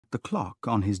the clock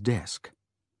on his desk.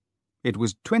 It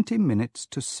was 20 minutes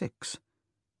to 6.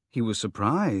 He was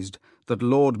surprised that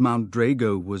Lord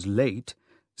Mountdrago was late,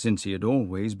 since he had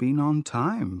always been on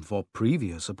time for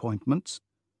previous appointments.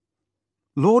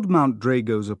 Lord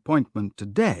Mountdrago's appointment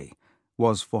today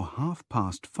was for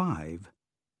 5:30.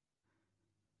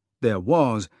 There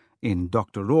was, in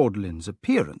Dr. Audlin's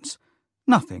appearance,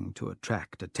 nothing to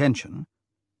attract attention.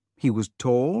 He was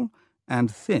tall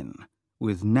and thin,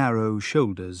 with narrow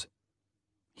shoulders.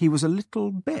 He was a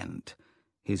little bent.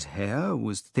 His hair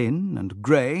was thin and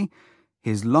grey.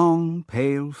 His long,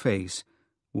 pale face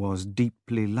was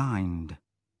deeply lined.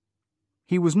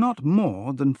 He was not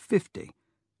more than 50,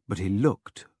 but he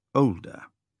looked older.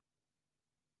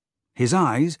 His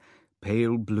eyes,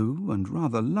 pale blue and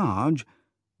rather large,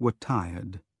 were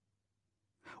tired.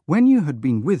 When you had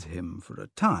been with him for a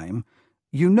time,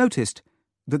 you noticed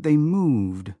that they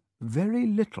moved very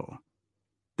little.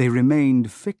 They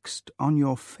remained fixed on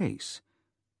your face,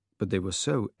 but they were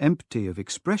so empty of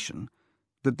expression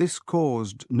that this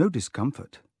caused no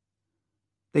discomfort.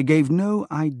 They gave no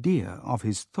idea of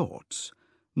his thoughts,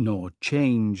 nor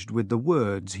changed with the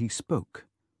words he spoke.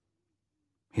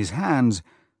 His hands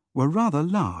were rather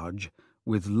large,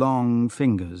 with long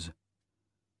fingers.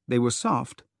 They were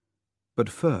soft, but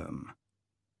firm.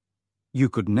 You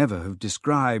could never have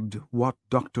described what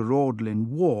Dr. Audlin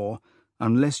wore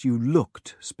unless you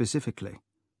looked specifically.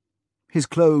 His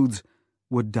clothes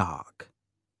were dark.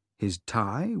 His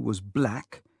tie was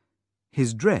black.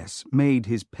 His dress made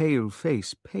his pale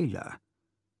face paler.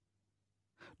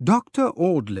 Dr.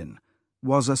 Audlin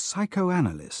was a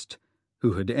psycho-analyst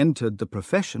who had entered the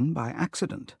profession by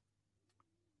accident.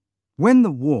 When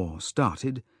the war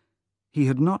started, he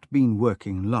had not been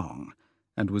working long,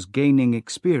 and was gaining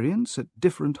experience at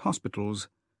different hospitals.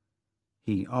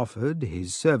 He offered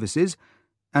his services,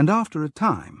 and after a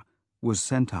time was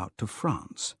sent out to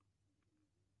France.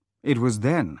 It was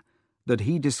then that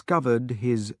he discovered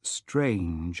his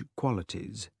strange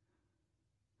qualities.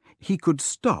 He could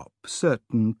stop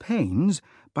certain pains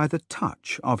by the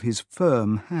touch of his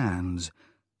firm hands,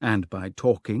 and by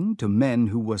talking to men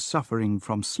who were suffering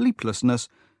from sleeplessness,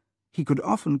 he could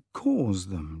often cause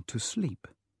them to sleep.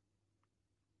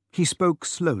 He spoke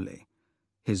slowly.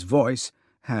 His voice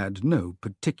had no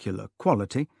particular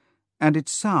quality, and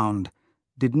its sound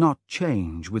did not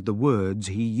change with the words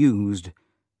he used,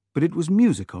 but it was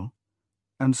musical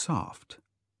and soft.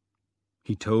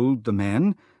 He told the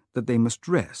men that they must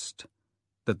rest,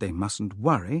 that they mustn't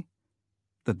worry,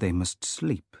 that they must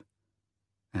sleep,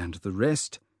 and the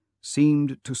rest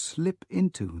seemed to slip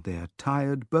into their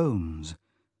tired bones.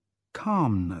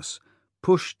 Calmness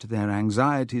pushed their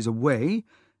anxieties away,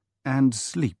 and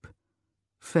sleep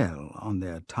fell on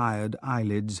their tired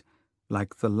eyelids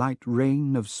like the light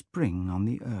rain of spring on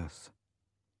the earth.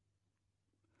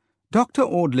 Dr.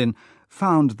 Audlin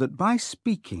found that by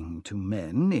speaking to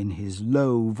men in his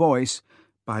low voice,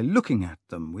 by looking at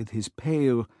them with his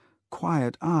pale,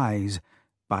 quiet eyes,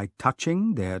 by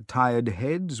touching their tired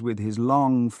heads with his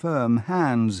long, firm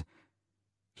hands,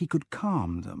 he could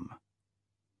calm them.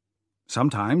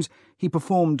 Sometimes he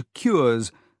performed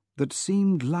cures that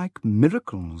seemed like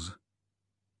miracles.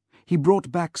 He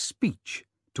brought back speech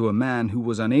to a man who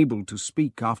was unable to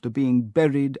speak after being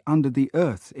buried under the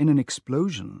earth in an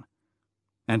explosion,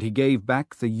 and he gave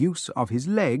back the use of his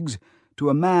legs to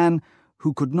a man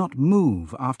who could not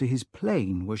move after his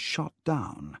plane was shot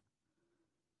down.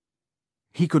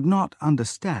 He could not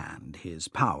understand his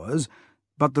powers,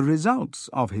 but the results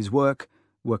of his work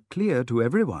were clear to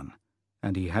everyone,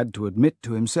 and he had to admit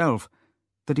to himself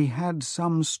that he had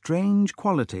some strange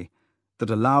quality that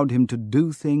allowed him to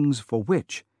do things for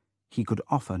which he could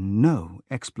offer no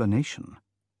explanation.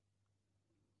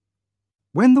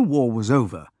 When the war was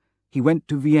over, he went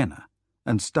to Vienna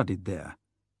and studied there,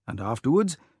 and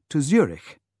afterwards to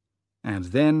Zurich, and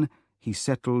then he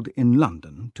settled in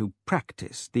London to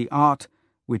practice the art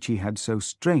which he had so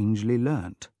strangely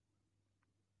learnt.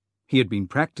 He had been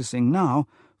practising now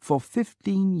for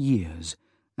 15 years,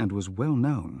 and was well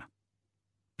known.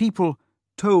 People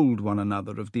told one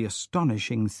another of the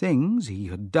astonishing things he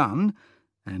had done,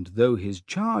 and though his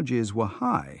charges were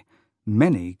high,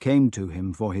 many came to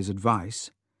him for his advice.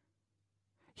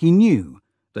 He knew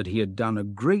that he had done a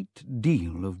great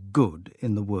deal of good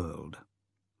in the world.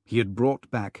 He had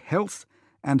brought back health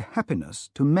and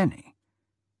happiness to many,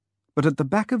 but at the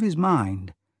back of his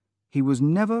mind he was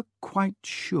never quite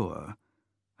sure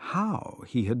how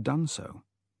he had done so.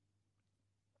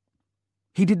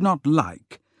 He did not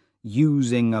like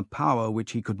using a power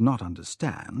which he could not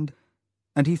understand,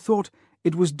 and he thought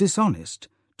it was dishonest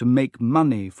to make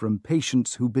money from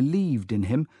patients who believed in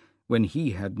him when he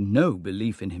had no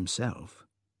belief in himself.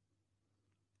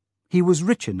 He was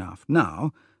rich enough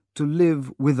now to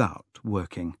live without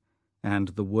working, and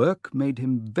the work made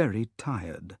him very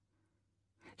tired.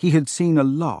 He had seen a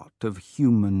lot of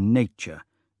human nature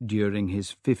during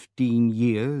his 15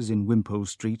 years in Wimpole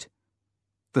Street.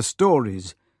 The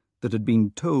stories that had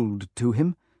been told to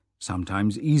him,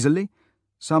 sometimes easily,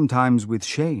 sometimes with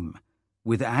shame,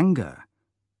 with anger,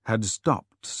 had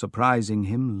stopped surprising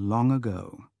him long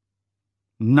ago.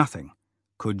 Nothing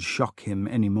could shock him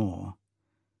any more.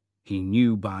 He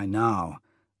knew by now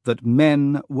that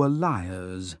men were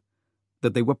liars,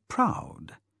 that they were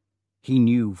proud. He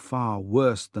knew far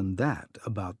worse than that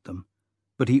about them,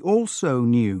 but he also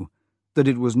knew that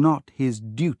it was not his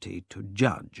duty to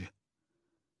judge.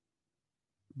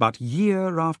 But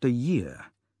year after year,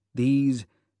 these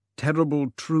terrible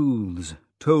truths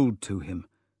told to him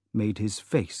made his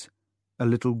face a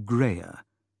little greyer,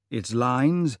 its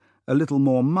lines a little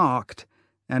more marked,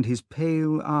 and his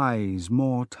pale eyes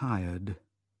more tired.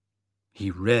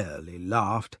 He rarely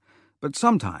laughed, but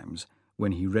sometimes,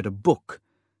 when he read a book,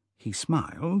 he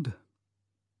smiled.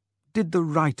 Did the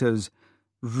writers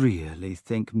really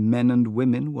think men and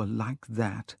women were like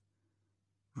that?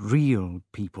 Real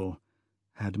people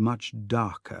had much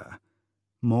darker,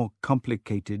 more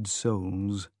complicated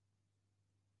souls.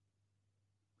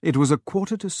 It was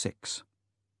 6:15.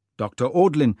 Dr.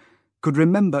 Audlin could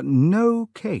remember no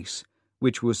case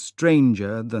which was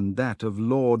stranger than that of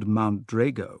Lord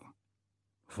Mountdrago.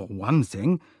 For one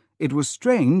thing, it was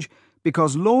strange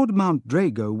because Lord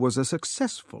Mountdrago was a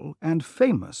successful and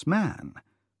famous man.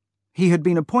 He had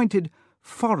been appointed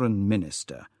Foreign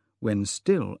Minister when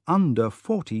still under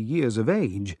 40 years of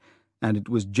age, and it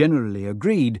was generally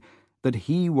agreed that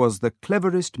he was the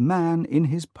cleverest man in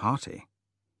his party.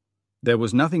 There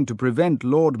was nothing to prevent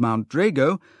Lord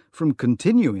Mountdrago from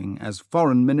continuing as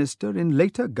Foreign Minister in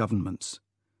later governments.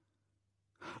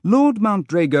 Lord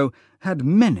Mountdrago had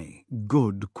many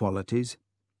good qualities.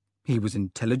 He was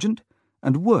intelligent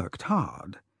and worked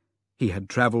hard. He had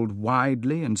travelled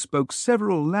widely and spoke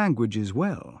several languages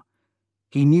well.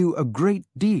 He knew a great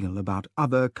deal about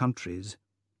other countries.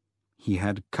 He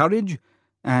had courage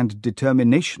and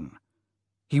determination.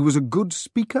 He was a good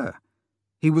speaker.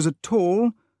 He was a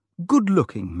tall,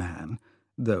 good-looking man,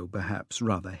 though perhaps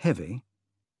rather heavy.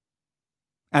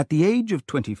 At the age of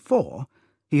 24,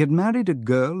 he had married a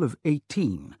girl of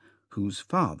 18, whose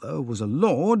father was a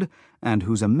lord and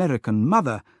whose American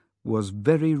mother was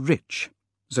very rich,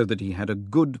 so that he had a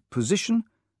good position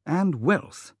and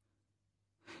wealth.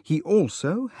 He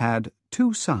also had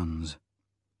 2 sons.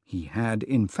 He had,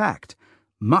 in fact,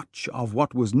 much of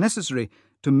what was necessary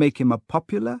to make him a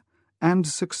popular and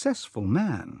successful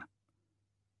man.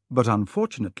 But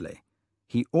unfortunately,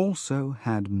 he also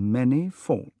had many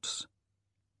faults.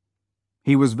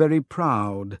 He was very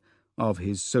proud of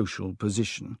his social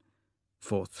position.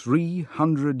 For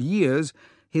 300 years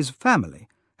his family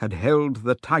had held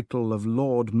the title of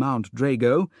Lord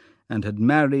Mountdrago and had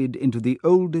married into the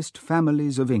oldest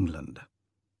families of England.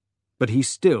 But he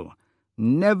still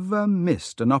never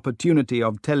missed an opportunity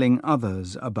of telling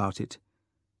others about it.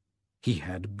 He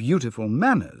had beautiful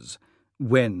manners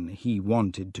when he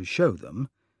wanted to show them,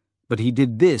 but he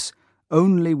did this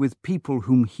only with people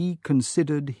whom he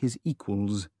considered his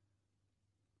equals.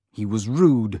 He was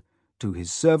rude to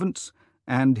his servants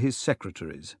and his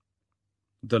secretaries.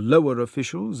 The lower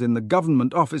officials in the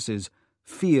government offices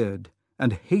feared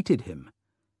and hated him.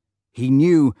 He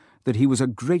knew that he was a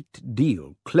great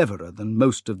deal cleverer than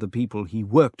most of the people he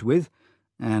worked with,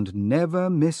 and never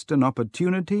missed an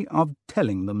opportunity of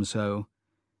telling them so.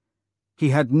 He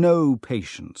had no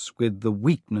patience with the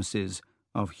weaknesses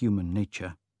of human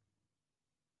nature.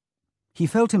 He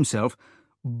felt himself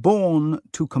born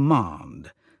to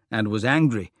command, and was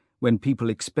angry when people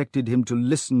expected him to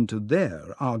listen to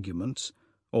their arguments,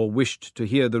 or wished to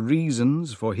hear the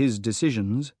reasons for his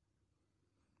decisions.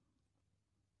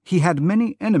 He had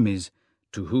many enemies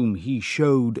to whom he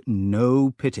showed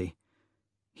no pity.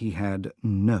 He had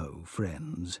no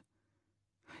friends.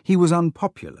 He was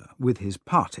unpopular with his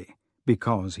party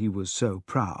because he was so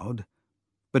proud,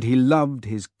 but he loved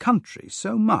his country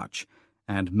so much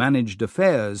and managed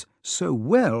affairs so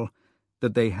well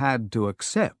that they had to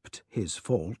accept his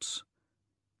faults.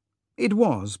 It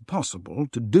was possible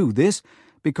to do this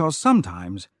because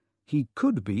sometimes he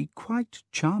could be quite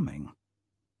charming.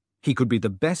 He could be the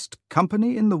best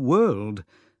company in the world,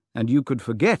 and you could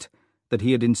forget that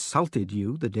he had insulted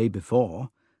you the day before,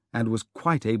 and was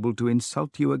quite able to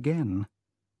insult you again.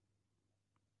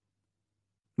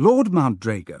 Lord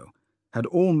Mountdrago had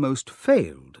almost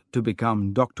failed to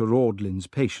become Dr. Audlin's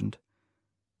patient.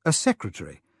 A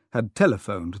secretary had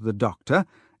telephoned the doctor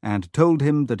and told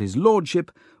him that his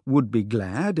lordship would be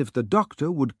glad if the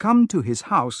doctor would come to his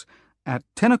house at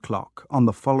 10 o'clock on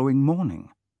the following morning.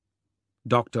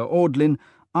 Dr. Audlin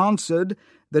answered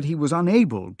that he was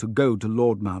unable to go to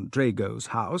Lord Mountdrago's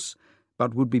house,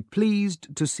 but would be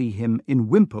pleased to see him in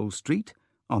Wimpole Street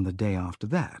on the day after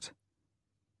that.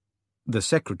 The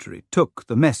secretary took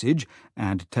the message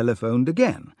and telephoned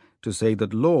again to say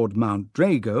that Lord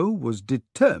Mountdrago was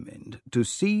determined to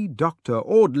see Dr.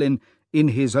 Audlin in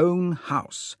his own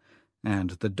house,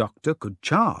 and the doctor could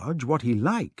charge what he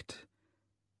liked.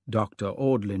 Dr.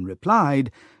 Audlin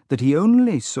replied that he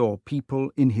only saw people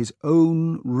in his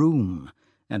own room,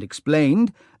 and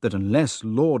explained that unless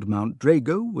Lord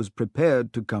Mountdrago was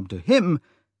prepared to come to him,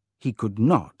 he could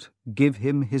not give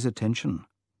him his attention.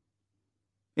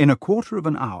 In a quarter of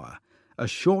an hour, a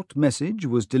short message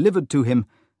was delivered to him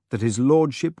that his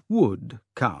lordship would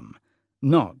come,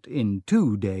 not in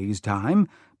 2 days' time,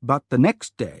 but the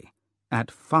next day, at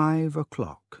 5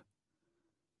 o'clock.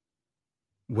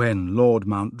 When Lord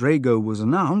Mountdrago was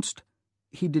announced,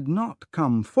 he did not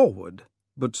come forward,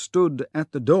 but stood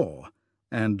at the door,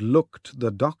 and looked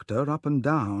the doctor up and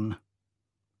down.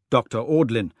 Dr.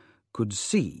 Audlin could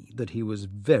see that he was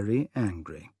very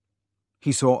angry.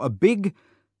 He saw a big,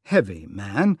 heavy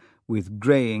man with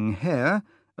greying hair,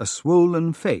 a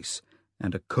swollen face,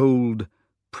 and a cold,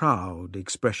 proud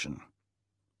expression.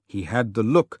 He had the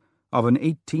look of an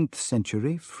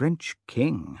 18th-century French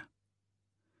king.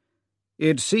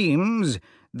 "It seems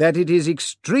that it is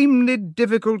extremely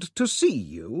difficult to see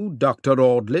you, Dr.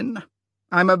 Audlin.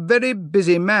 I'm a very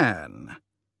busy man."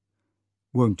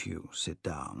 "Won't you sit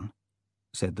down?"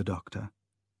 said the doctor.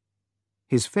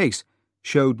 His face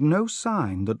showed no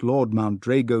sign that Lord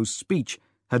Mountdrago's speech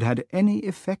had had any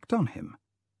effect on him.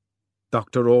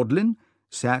 Dr. Audlin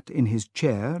sat in his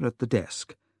chair at the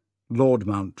desk. Lord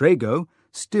Mountdrago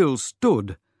still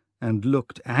stood and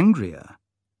looked angrier.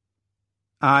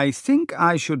 "I think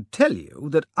I should tell you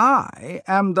that I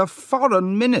am the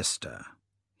Foreign Minister,"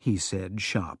 he said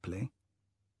sharply.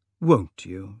 "Won't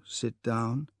you sit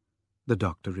down?" the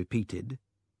doctor repeated.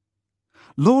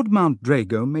 Lord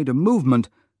Mountdrago made a movement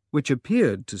which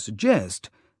appeared to suggest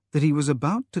that he was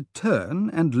about to turn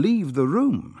and leave the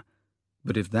room,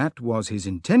 but if that was his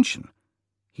intention,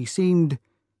 he seemed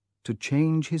to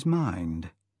change his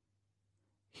mind.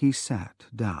 He sat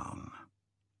down.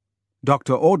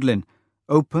 Dr. Audlin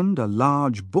opened a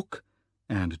large book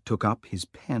and took up his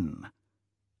pen.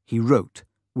 He wrote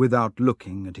without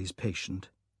looking at his patient.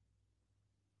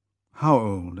 "How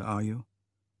old are you?"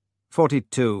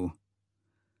 42.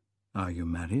 "Are you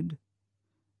married?"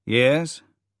 "Yes."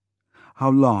 "How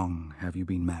long have you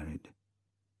been married?"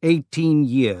 18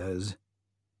 years.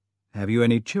 "Have you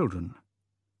any children?"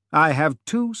 "I have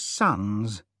 2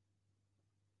 sons."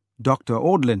 Dr.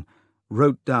 Audlin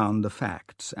wrote down the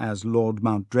facts as Lord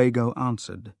Mountdrago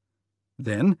answered.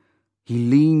 Then he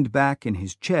leaned back in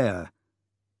his chair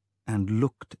and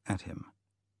looked at him.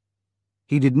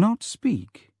 He did not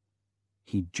speak.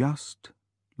 He just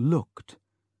looked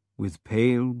with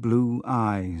pale blue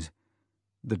eyes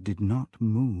that did not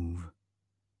move.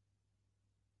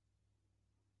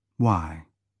 "Why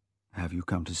have you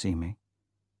come to see me?"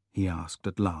 he asked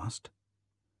at last.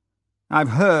 "I've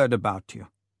heard about you.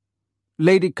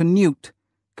 Lady Canute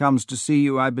comes to see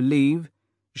you, I believe.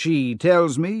 She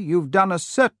tells me you've done a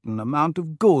certain amount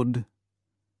of good."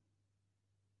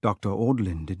 Dr.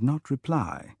 Audlin did not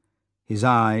reply. His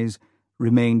eyes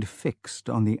remained fixed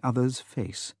on the other's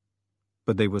face,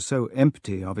 but they were so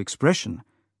empty of expression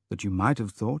that you might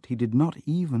have thought he did not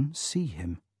even see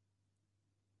him.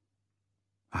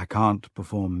 "I can't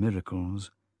perform miracles,"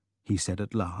 he said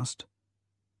at last.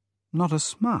 Not a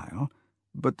smile,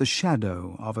 but the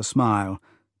shadow of a smile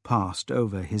passed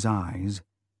over his eyes.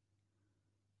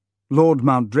 Lord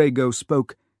Mountdrago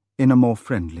spoke in a more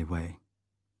friendly way.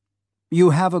 "You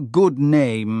have a good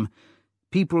name.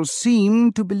 People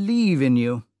seem to believe in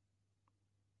you."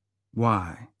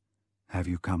 "Why have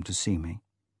you come to see me?"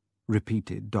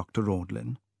 repeated Dr.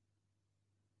 Audlin.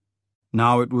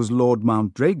 Now it was Lord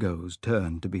Mountdrago's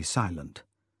turn to be silent.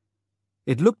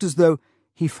 It looked as though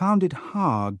he found it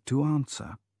hard to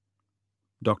answer.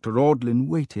 Dr. Audlin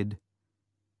waited.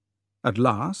 At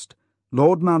last,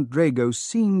 Lord Mountdrago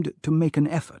seemed to make an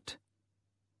effort.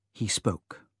 He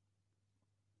spoke.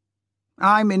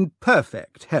 "I'm in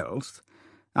perfect health.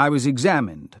 I was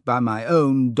examined by my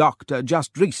own doctor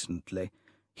just recently.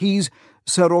 He's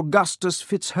Sir Augustus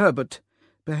Fitzherbert.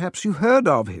 Perhaps you've heard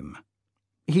of him.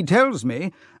 He tells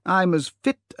me I'm as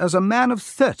fit as a man of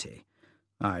 30.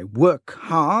 I work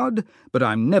hard, but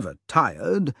I'm never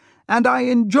tired, and I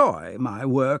enjoy my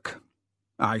work.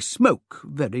 I smoke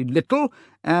very little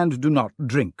and do not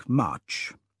drink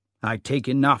much. I take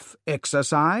enough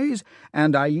exercise,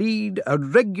 and I lead a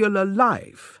regular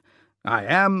life. I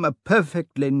am a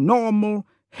perfectly normal,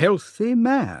 healthy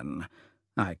man.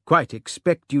 I quite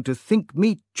expect you to think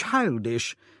me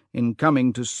childish in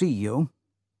coming to see you."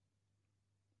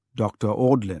 Dr.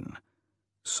 Audlin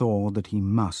saw that he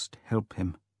must help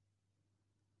him.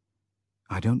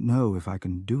 "I don't know if I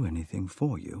can do anything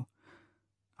for you.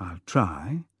 I'll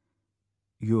try.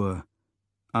 You're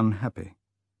unhappy."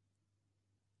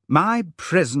 "My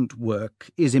present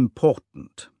work is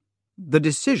important. The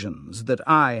decisions that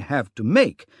I have to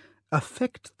make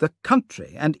affect the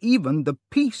country and even the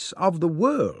peace of the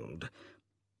world.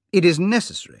 It is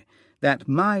necessary that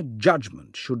my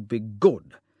judgment should be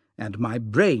good and my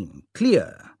brain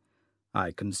clear.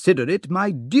 I consider it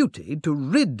my duty to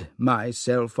rid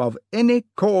myself of any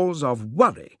cause of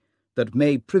worry that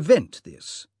may prevent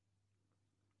this."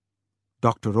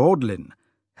 Dr. Audlin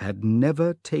had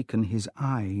never taken his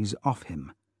eyes off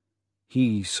him.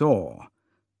 He saw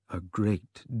a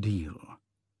great deal.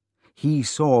 He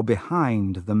saw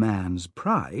behind the man's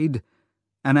pride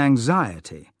an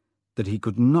anxiety that he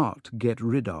could not get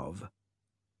rid of.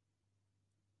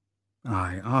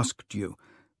 "I asked you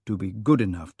to be good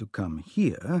enough to come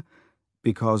here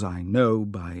because I know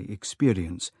by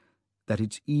experience that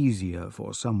it's easier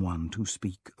for someone to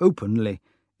speak openly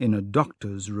in a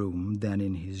doctor's room than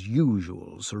in his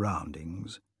usual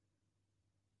surroundings."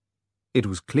 It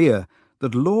was clear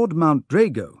that Lord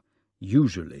Mountdrago,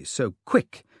 usually so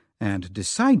quick and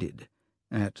decided,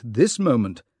 at this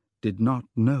moment did not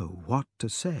know what to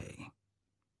say.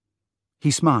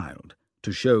 He smiled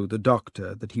to show the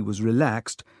doctor that he was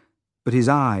relaxed, but his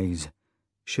eyes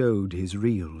showed his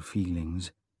real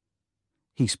feelings.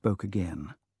 He spoke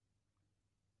again.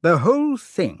 "The whole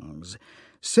thing's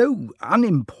so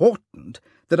unimportant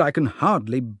that I can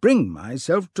hardly bring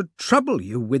myself to trouble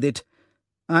you with it.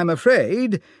 I'm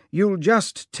afraid you'll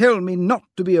just tell me not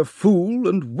to be a fool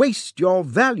and waste your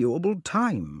valuable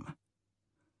time."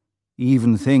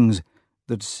 Even things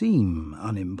that seem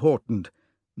unimportant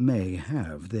may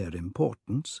have their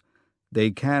importance.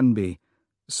 They can be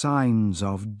signs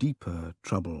of deeper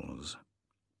troubles,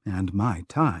 and my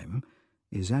time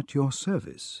is at your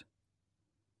service.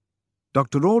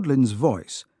 Dr. Audlin's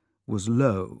voice was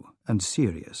low and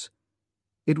serious.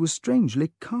 It was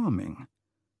strangely calming.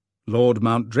 Lord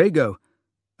Mountdrago,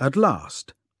 at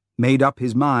last, made up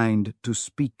his mind to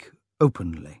speak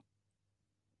openly.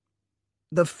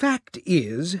 "The fact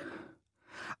is,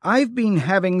 I've been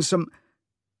having some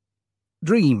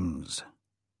dreams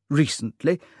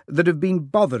recently that have been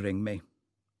bothering me.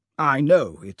 I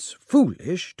know it's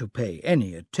foolish to pay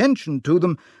any attention to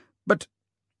them, but,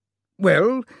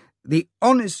 well, the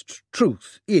honest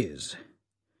truth is,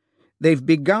 they've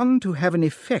begun to have an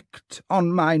effect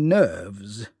on my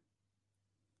nerves."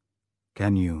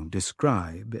 "Can you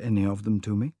describe any of them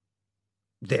to me?"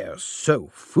 "They're so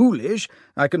foolish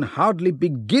I can hardly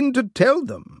begin to tell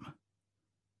them."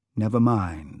 "Never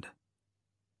mind."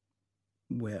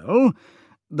 "Well,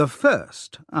 the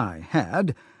first I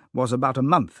had was about a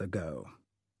month ago.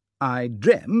 I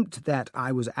dreamt that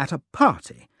I was at a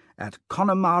party at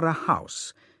Connemara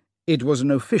House. It was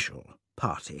an official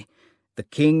party. The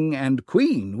King and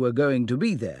Queen were going to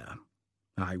be there.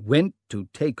 I went to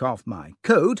take off my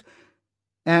coat,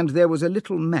 and there was a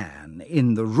little man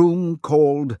in the room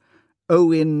called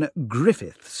Owen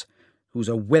Griffiths, who's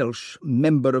a Welsh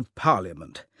Member of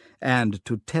Parliament, and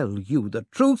to tell you the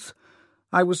truth,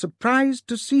 I was surprised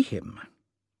to see him.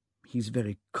 He's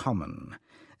very common,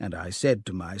 and I said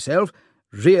to myself,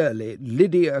 really,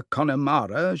 Lydia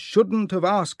Connemara shouldn't have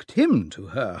asked him to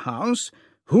her house.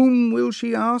 Whom will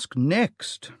she ask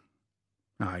next?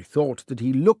 I thought that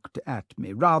he looked at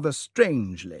me rather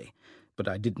strangely, but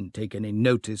I didn't take any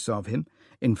notice of him.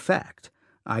 In fact,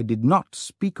 I did not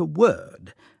speak a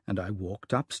word, and I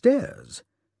walked upstairs.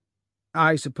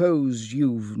 I suppose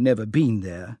you've never been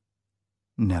there?"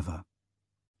 "Never."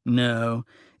 "No,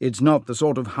 it's not the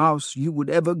sort of house you would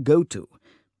ever go to.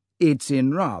 It's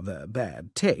in rather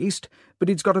bad taste, but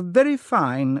it's got a very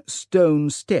fine stone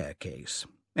staircase,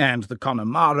 and the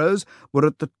Connemaras were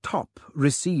at the top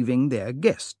receiving their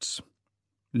guests.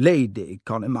 Lady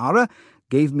Connemara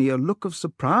gave me a look of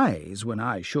surprise when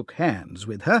I shook hands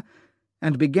with her,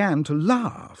 and began to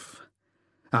laugh.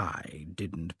 I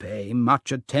didn't pay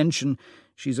much attention.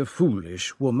 She's a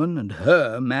foolish woman, and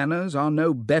her manners are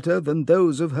no better than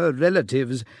those of her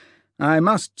relatives. I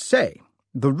must say,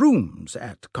 the rooms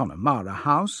at Connemara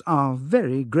House are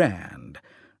very grand.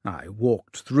 I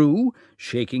walked through,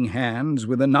 shaking hands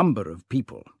with a number of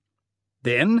people.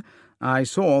 Then I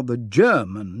saw the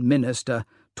German minister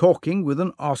talking with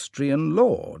an Austrian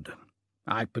lord.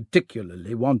 I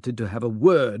particularly wanted to have a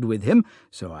word with him,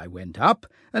 so I went up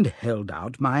and held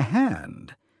out my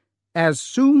hand. As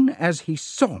soon as he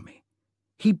saw me,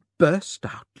 he burst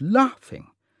out laughing.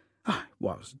 I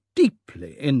was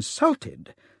deeply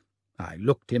insulted. I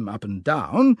looked him up and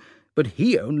down, but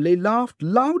he only laughed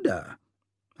louder.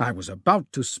 I was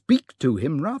about to speak to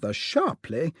him rather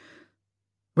sharply,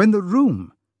 when the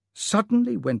room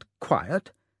suddenly went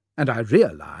quiet, and I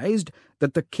realized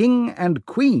that the King and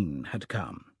Queen had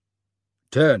come.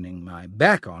 Turning my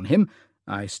back on him,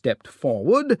 I stepped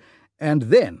forward, and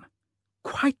then,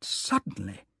 quite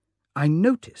suddenly, I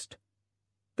noticed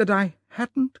that I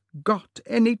hadn't got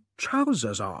any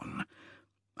trousers on.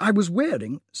 I was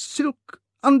wearing silk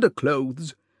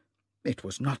underclothes. It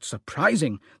was not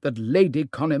surprising that Lady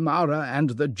Connemara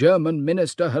and the German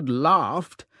minister had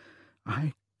laughed.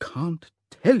 I can't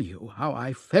tell you how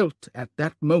I felt at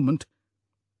that moment.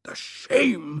 The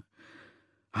shame!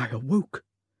 I awoke,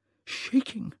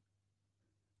 shaking.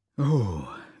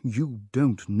 Oh, you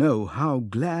don't know how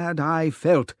glad I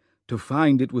felt to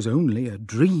find it was only a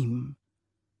dream.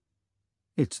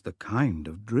 It's the kind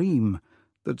of dream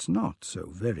that's not so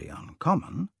very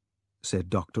uncommon, said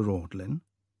Dr. Audlin.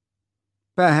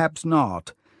 Perhaps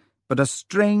not, but a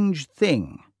strange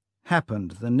thing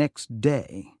happened the next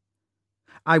day.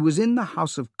 I was in the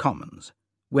House of Commons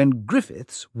when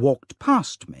Griffiths walked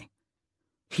past me.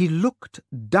 He looked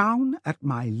down at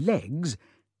my legs,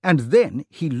 and then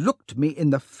he looked me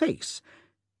in the face,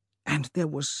 and there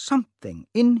was something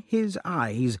in his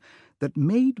eyes that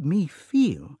made me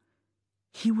feel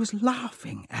he was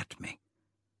laughing at me.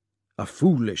 A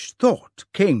foolish thought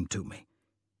came to me.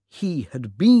 He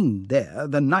had been there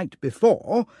the night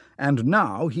before, and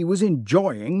now he was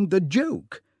enjoying the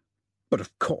joke. But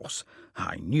of course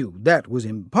I knew that was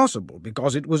impossible,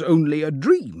 because it was only a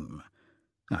dream.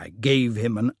 I gave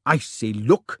him an icy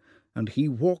look, and he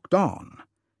walked on.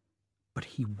 But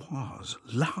he was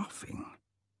laughing.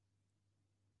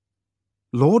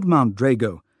 Lord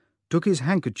Mountdrago took his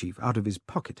handkerchief out of his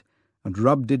pocket and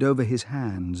rubbed it over his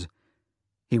hands.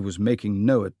 He was making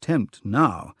no attempt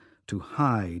now to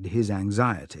hide his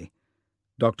anxiety.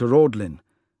 Dr. Audlin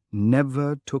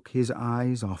never took his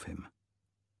eyes off him.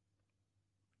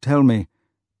 Tell me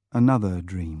another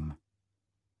dream.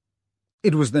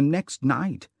 It was the next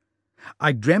night.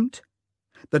 I dreamt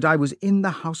that I was in the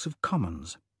House of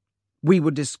Commons. We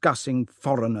were discussing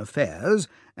foreign affairs,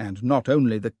 and not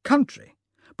only the country,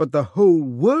 but the whole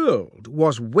world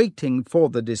was waiting for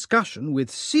the discussion with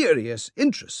serious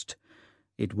interest.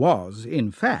 It was,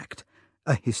 in fact,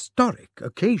 a historic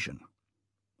occasion.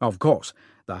 Of course,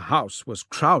 the House was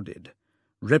crowded.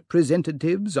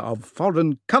 Representatives of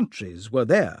foreign countries were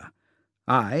there.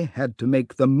 I had to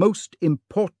make the most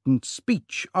important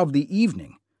speech of the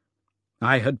evening.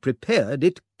 I had prepared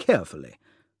it carefully.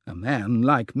 A man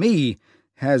like me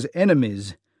has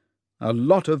enemies. A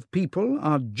lot of people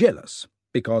are jealous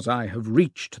because I have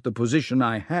reached the position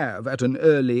I have at an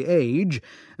early age,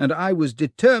 and I was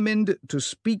determined to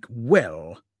speak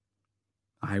well.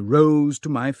 I rose to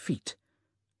my feet.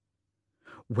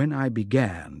 When I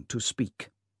began to speak,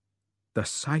 the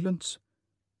silence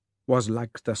was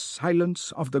like the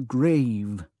silence of the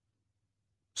grave.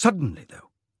 Suddenly, though,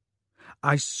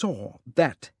 I saw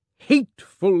that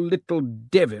hateful little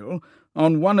devil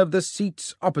on one of the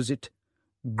seats opposite,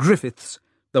 Griffiths,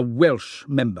 the Welsh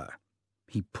member.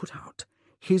 He put out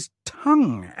his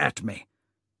tongue at me.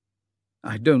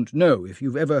 I don't know if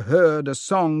you've ever heard a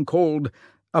song called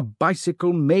A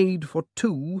Bicycle Made for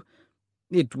Two.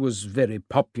 It was very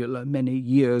popular many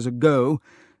years ago.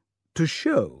 To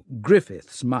show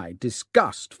Griffiths my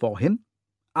disgust for him,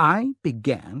 I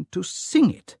began to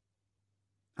sing it.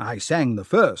 I sang the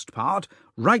first part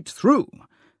right through.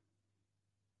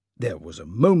 There was a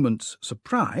moment's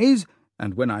surprise,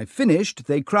 and when I finished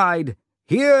they cried,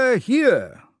 "Hear,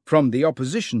 hear," from the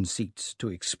opposition seats to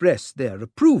express their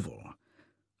approval.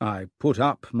 I put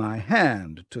up my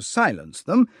hand to silence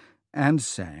them and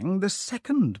sang the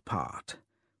second part.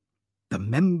 The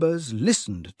members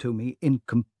listened to me in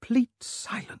complete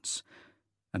silence,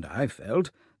 and I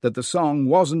felt that the song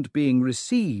wasn't being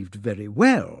received very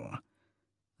well.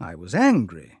 I was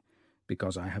angry,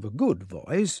 because I have a good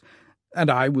voice, and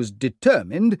I was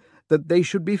determined that they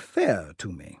should be fair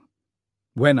to me.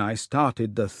 When I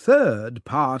started the third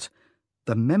part,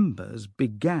 the members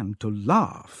began to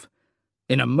laugh.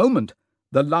 In a moment,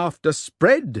 the laughter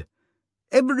spread.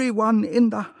 Everyone in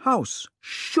the house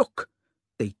shook.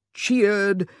 They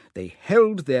cheered, they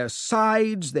held their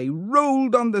sides, they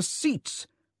rolled on the seats.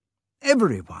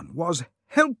 Everyone was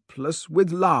helpless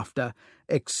with laughter,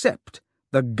 except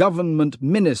the government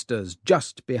ministers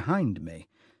just behind me.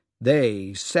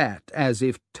 They sat as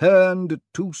if turned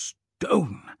to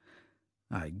stone.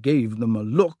 I gave them a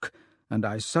look, and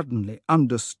I suddenly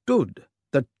understood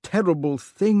the terrible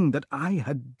thing that I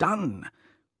had done.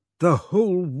 The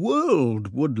whole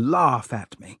world would laugh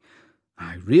at me.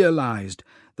 I realized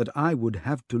that I would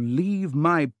have to leave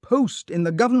my post in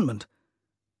the government.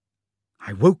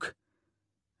 I woke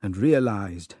and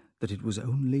realized that it was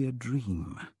only a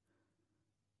dream.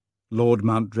 Lord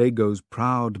Mountdrago's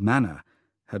proud manner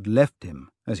had left him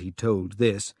as he told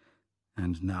this,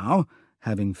 and now,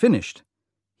 having finished,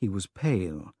 he was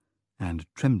pale and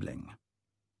trembling.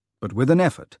 But with an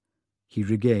effort he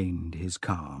regained his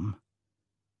calm.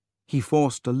 He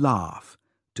forced a laugh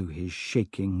to his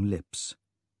shaking lips.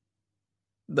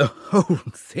 The whole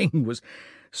thing was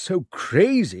so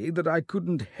crazy that I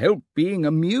couldn't help being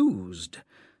amused.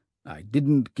 I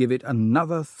didn't give it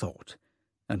another thought,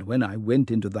 and when I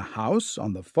went into the house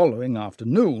on the following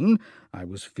afternoon, I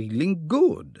was feeling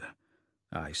good.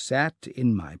 I sat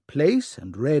in my place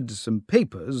and read some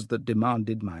papers that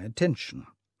demanded my attention.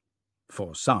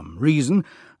 For some reason,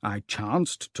 I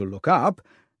chanced to look up,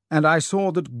 and I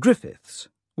saw that Griffiths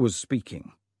was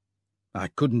speaking. I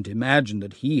couldn't imagine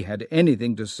that he had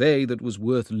anything to say that was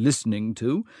worth listening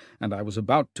to, and I was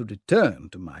about to return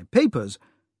to my papers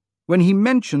when he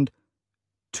mentioned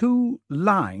 2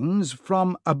 lines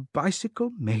from A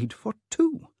Bicycle Made for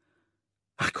Two.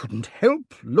 I couldn't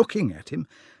help looking at him,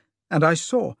 and I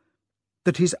saw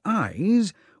that his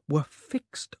eyes were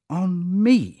fixed on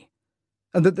me,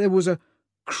 and that there was a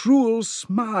cruel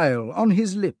smile on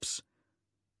his lips.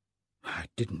 I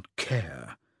didn't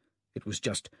care. It was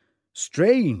just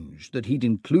strange that he'd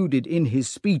included in his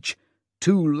speech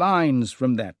 2 lines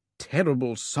from that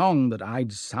terrible song that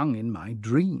I'd sung in my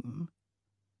dream.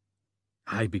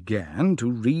 I began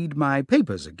to read my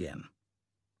papers again,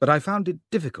 but I found it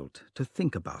difficult to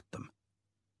think about them.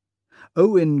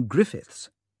 Owen Griffiths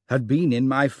had been in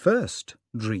my first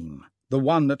dream, the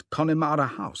one at Connemara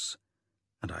House,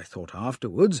 and I thought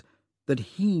afterwards that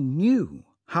he knew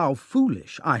how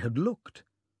foolish I had looked.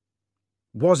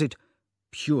 Was it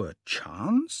pure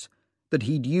chance that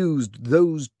he'd used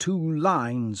those 2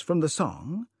 lines from the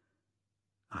song?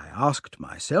 I asked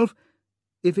myself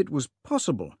if it was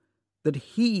possible that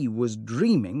he was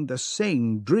dreaming the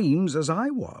same dreams as I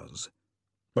was.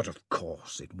 But of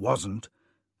course it wasn't,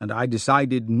 and I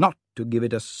decided not to give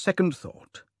it a second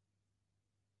thought.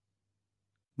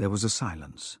 There was a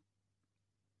silence.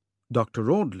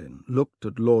 Dr. Audlin looked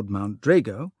at Lord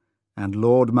Mountdrago, and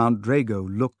Lord Mountdrago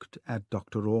looked at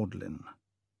Dr. Audlin.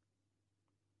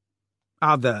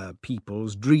 Other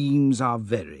people's dreams are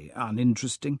very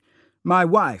uninteresting. My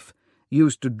wife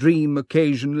used to dream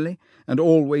occasionally, and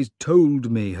always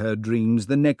told me her dreams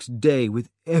the next day with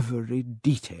every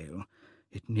detail.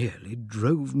 It nearly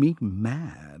drove me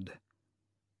mad.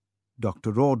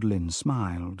 Dr. Audlin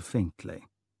smiled faintly.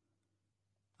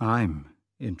 I'm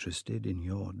interested in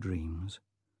your dreams.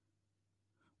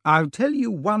 I'll tell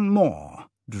you one more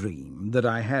dream that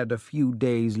I had a few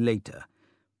days later.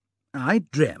 I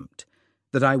dreamt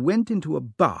that I went into a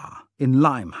bar in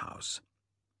Limehouse.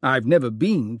 I've never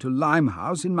been to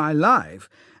Limehouse in my life,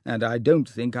 and I don't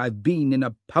think I've been in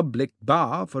a public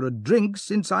bar for a drink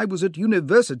since I was at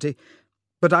university,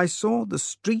 but I saw the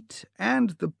street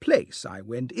and the place I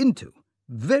went into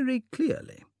very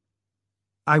clearly.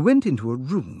 I went into a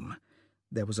room.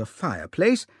 There was a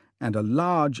fireplace and a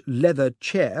large leather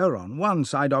chair on one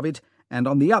side of it, and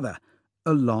on the other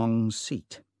a long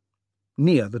seat.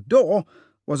 Near the door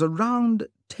was a round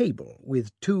table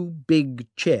with 2 big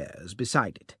chairs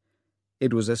beside it.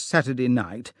 It was a Saturday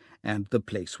night, and the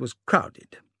place was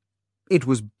crowded. It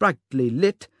was brightly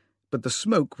lit, but the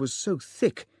smoke was so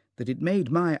thick that it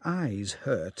made my eyes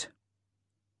hurt.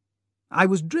 I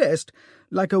was dressed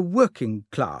like a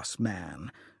working-class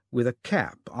man, with a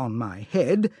cap on my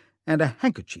head and a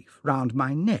handkerchief round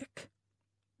my neck.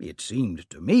 It seemed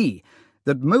to me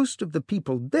that most of the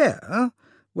people there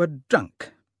were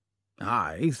drunk.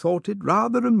 I thought it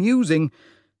rather amusing.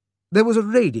 There was a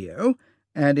radio,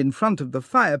 and in front of the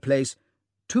fireplace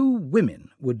 2 women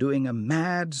were doing a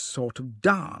mad sort of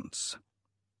dance.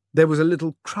 There was a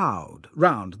little crowd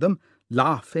round them,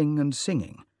 laughing and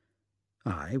singing.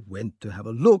 I went to have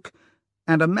a look,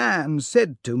 and a man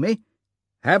said to me,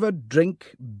 "Have a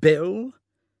drink, Bill?"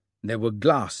 There were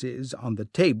glasses on the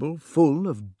table full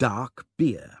of dark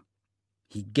beer.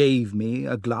 He gave me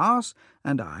a glass,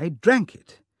 and I drank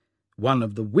it. One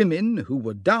of the women who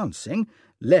were dancing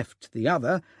left the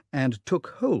other and took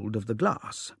hold of the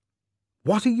glass.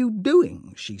 "What are you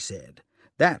doing?" she said.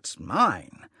 That's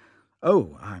mine.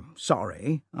 Oh, I'm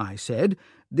sorry, I said.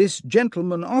 This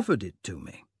gentleman offered it to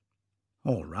me.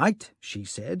 All right, she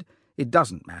said. It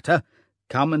doesn't matter.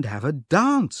 Come and have a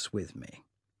dance with me.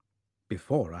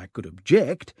 Before I could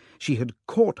object, she had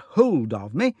caught hold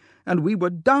of me, and we were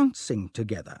dancing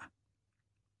together.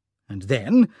 And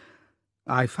then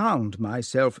I found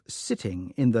myself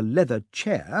sitting in the leather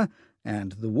chair,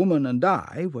 and the woman and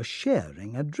I were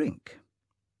sharing a drink.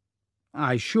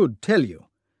 I should tell you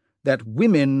that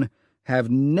women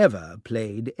have never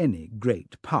played any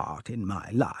great part in my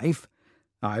life.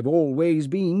 I've always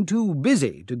been too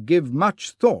busy to give much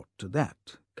thought to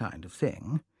that kind of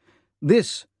thing.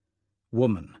 This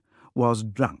woman was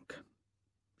drunk.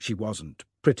 She wasn't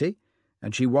pretty,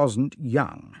 and she wasn't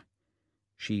young.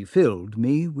 She filled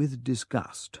me with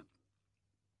disgust.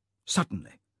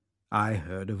 Suddenly, I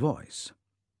heard a voice.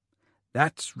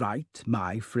 "That's right,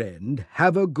 my friend,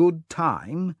 have a good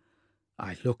time."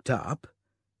 I looked up,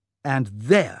 and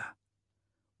there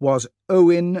was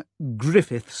Owen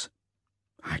Griffiths.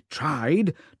 I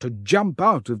tried to jump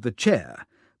out of the chair,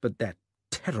 but that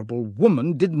terrible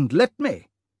woman didn't let me.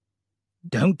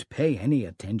 "Don't pay any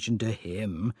attention to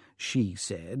him," she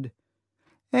said.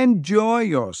 "Enjoy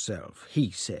yourself,"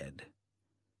 he said.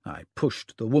 I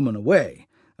pushed the woman away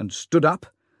and stood up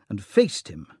and faced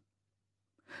him.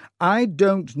 "I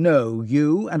don't know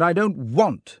you, and I don't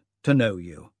want to know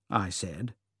you," I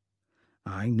said.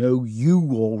 "I know you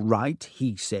all right,"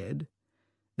 he said.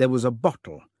 There was a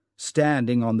bottle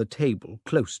standing on the table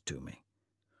close to me.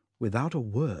 Without a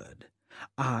word,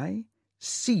 I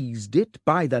seized it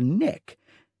by the neck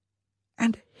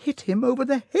and hit him over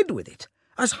the head with it,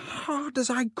 as hard as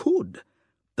I could.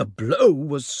 The blow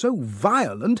was so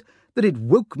violent that it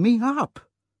woke me up.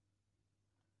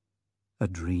 "A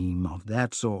dream of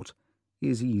that sort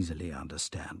is easily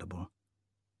understandable,"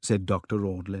 said Dr.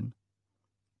 Audlin.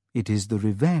 "It is the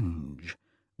revenge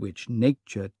which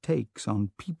nature takes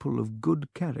on people of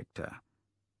good character."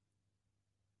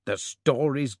 The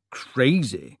story's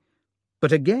crazy,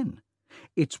 but again,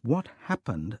 it's what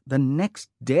happened the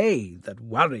next day that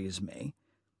worries me.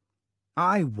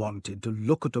 I wanted to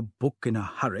look at a book in a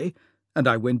hurry, and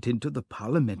I went into the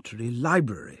parliamentary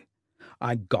library.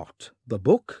 I got the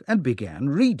book and began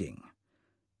reading.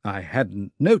 I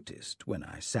hadn't noticed, when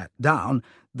I sat down,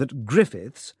 that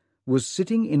Griffiths was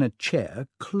sitting in a chair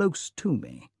close to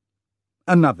me.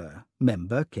 Another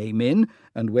member came in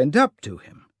and went up to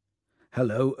him.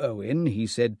 "Hello, Owen," he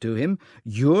said to him.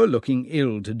 "You're looking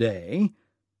ill today."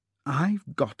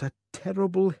 "I've got a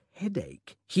terrible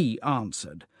headache," he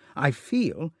answered. "I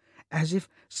feel as if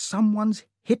someone's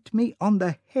hit me on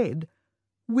the head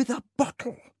with a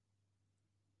bottle."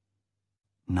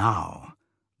 Now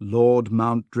Lord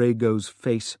Mountdrago's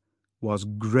face was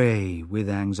grey with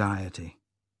anxiety.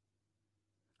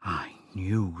 I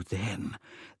knew then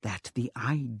that the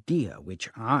idea which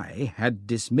I had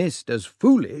dismissed as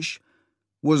foolish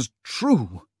was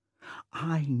true.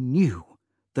 I knew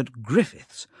that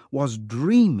Griffiths was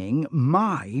dreaming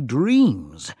my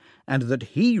dreams, and that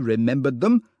he remembered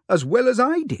them as well as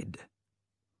I did.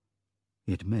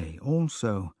 It may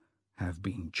also have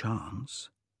been chance.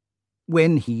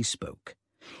 When he spoke,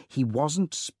 he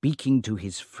wasn't speaking to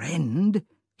his friend,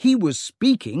 he was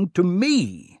speaking to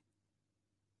me.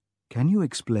 Can you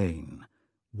explain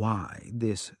why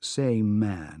this same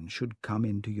man should come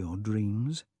into your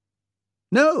dreams?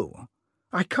 No,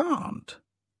 I can't.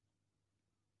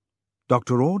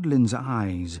 Dr. Audlin's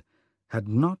eyes had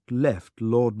not left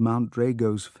Lord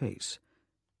Mountdrago's face,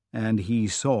 and he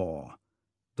saw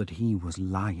that he was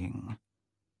lying.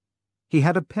 He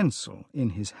had a pencil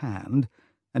in his hand,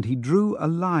 and he drew a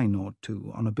line or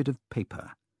two on a bit of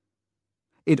paper.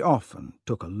 It often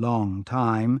took a long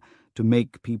time to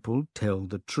make people tell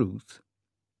the truth,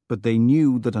 but they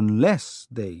knew that unless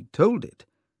they told it,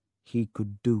 he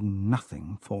could do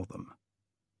nothing for them.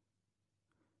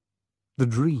 The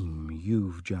dream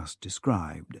you've just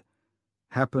described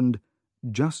happened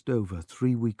just over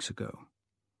 3 weeks ago.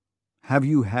 Have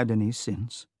you had any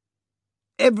since?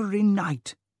 Every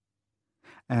night.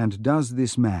 And does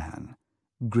this man,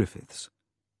 Griffiths,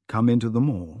 come into them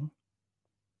all?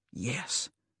 Yes.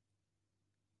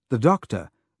 The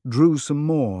doctor drew some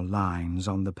more lines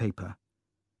on the paper.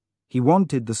 He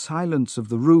wanted the silence of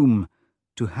the room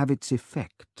to have its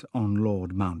effect on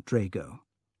Lord Mountdrago.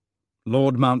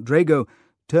 Lord Mountdrago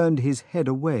turned his head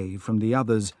away from the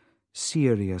other's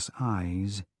serious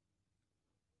eyes.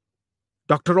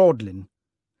 "Dr. Audlin,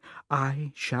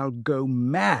 I shall go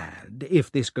mad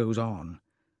if this goes on.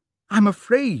 I'm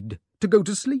afraid to go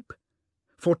to sleep.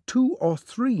 For 2 or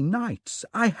 3 nights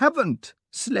I haven't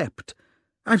slept.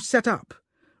 I've sat up,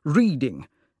 reading,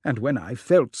 and when I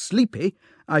felt sleepy,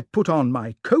 I put on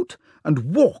my coat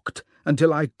and walked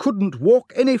until I couldn't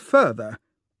walk any further.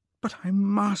 But I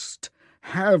must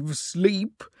have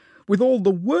sleep. With all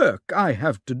the work I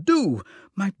have to do,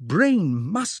 my brain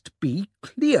must be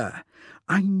clear.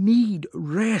 I need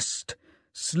rest.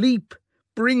 Sleep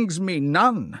brings me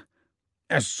none.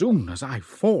 As soon as I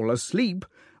fall asleep,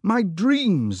 my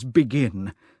dreams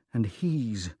begin, and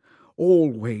he's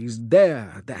always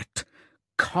there, that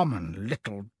common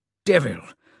little devil,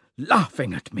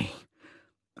 laughing at me.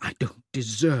 I don't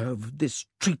deserve this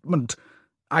treatment.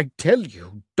 I tell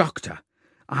you, Doctor,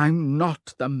 I'm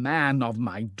not the man of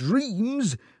my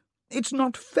dreams. It's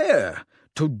not fair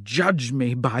to judge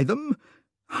me by them.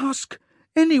 Ask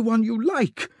anyone you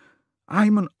like.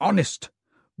 I'm an honest,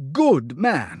 good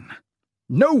man.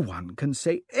 No one can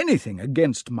say anything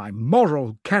against my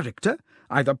moral character,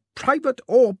 either private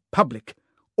or public.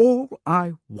 All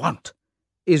I want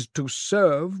is to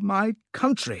serve my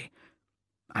country.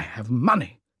 I have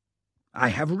money. I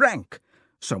have rank,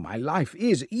 so my life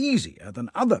is easier than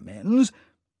other men's,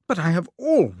 but I have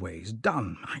always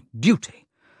done my duty.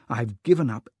 I've given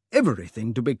up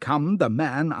everything to become the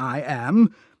man I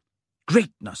am.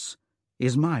 Greatness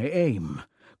is my aim.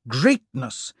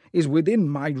 Greatness is within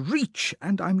my reach,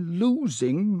 and I'm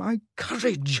losing my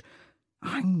courage.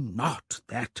 I'm not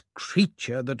that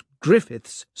creature that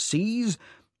Griffiths sees.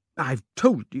 I've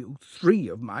told you 3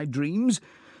 of my dreams.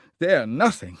 They're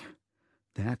nothing.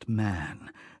 That man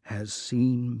has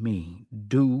seen me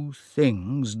do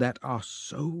things that are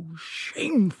so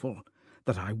shameful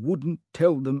that I wouldn't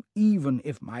tell them even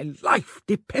if my life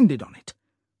depended on it.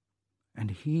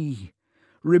 And he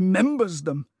remembers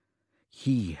them.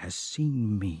 He has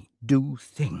seen me do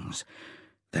things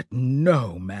that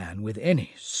no man with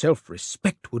any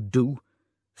self-respect would do,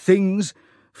 things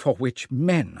for which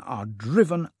men are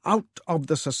driven out of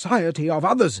the society of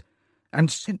others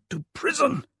and sent to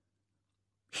prison.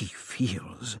 He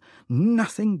feels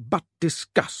nothing but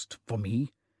disgust for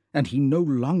me, and he no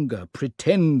longer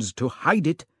pretends to hide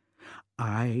it.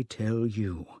 I tell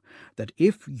you that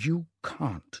if you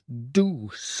can't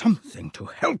do something to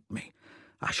help me,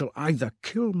 I shall either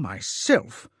kill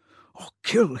myself or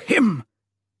kill him.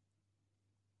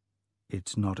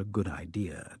 It's not a good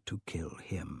idea to kill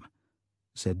him,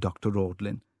 said Dr.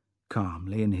 Audlin,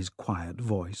 calmly in his quiet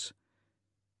voice.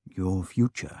 Your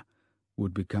future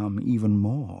would become even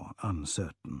more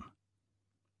uncertain.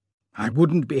 I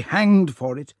wouldn't be hanged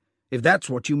for it, if that's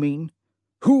what you mean.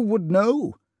 Who would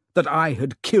know that I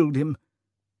had killed him?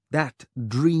 That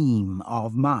dream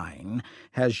of mine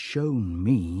has shown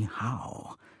me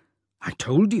how. I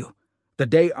told you, the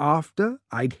day after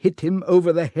I'd hit him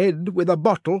over the head with a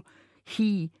bottle,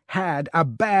 he had a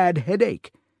bad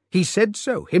headache. He said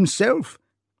so himself.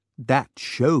 That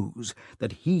shows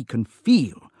that he can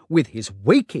feel, with his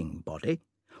waking body,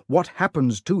 what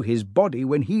happens to his body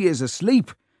when he is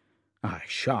asleep. I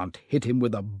shan't hit him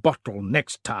with a bottle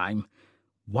next time.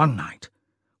 One night,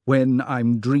 when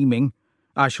I'm dreaming,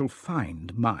 I shall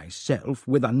find myself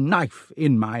with a knife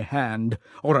in my hand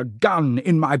or a gun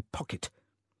in my pocket.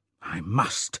 I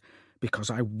must, because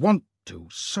I want to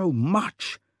so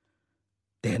much.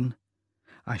 Then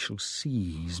I shall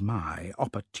seize my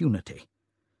opportunity.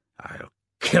 I'll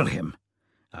kill him.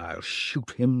 I'll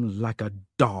shoot him like a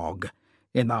dog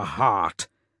in the heart,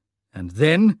 and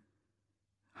then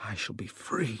I shall be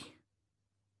free.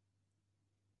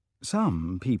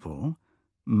 Some people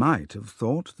might have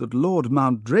thought that Lord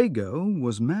Mountdrago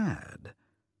was mad.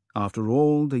 After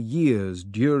all the years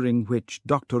during which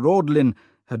Dr. Audlin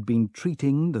had been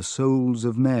treating the souls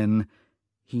of men,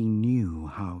 he knew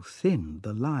how thin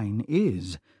the line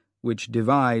is which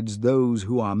divides those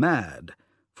who are mad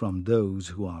from those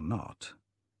who are not.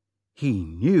 He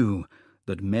knew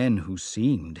that men who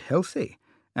seemed healthy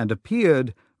and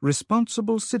appeared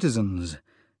responsible citizens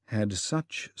had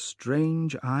such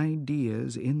strange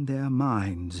ideas in their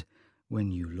minds when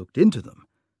you looked into them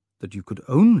that you could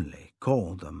only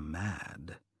call them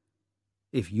mad.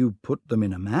 If you put them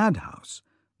in a madhouse,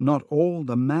 not all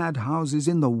the madhouses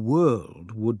in the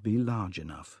world would be large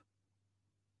enough.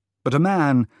 But a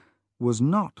man was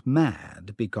not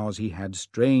mad because he had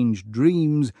strange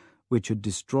dreams which had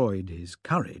destroyed his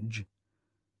courage.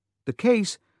 The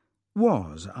case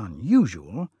was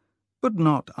unusual, but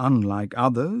not unlike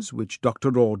others which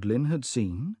Dr. Audlin had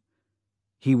seen.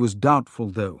 He was doubtful,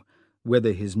 though,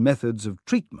 whether his methods of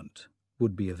treatment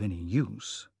would be of any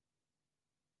use.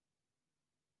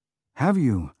 "Have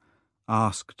you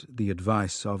asked the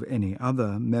advice of any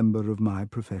other member of my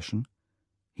profession?"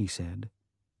 he said.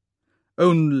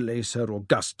 "Only Sir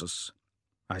Augustus.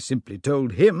 I simply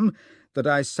told him that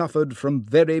I suffered from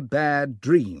very bad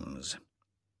dreams.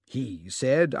 He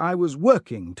said I was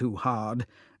working too hard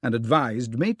and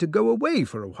advised me to go away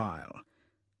for a while.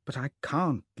 But I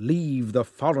can't leave the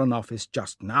Foreign Office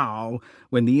just now,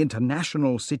 when the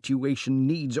international situation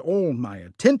needs all my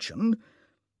attention.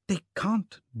 They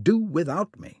can't do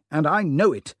without me, and I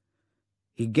know it.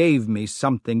 He gave me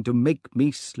something to make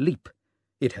me sleep.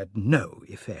 It had no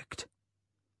effect.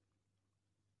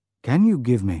 Can you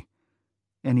give me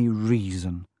any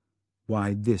reason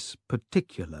why this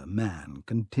particular man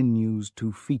continues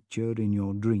to feature in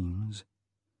your dreams?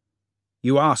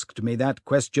 You asked me that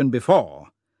question before.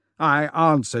 I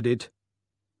answered it.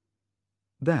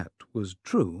 That was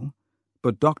true,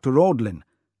 but Dr. Audlin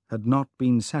had not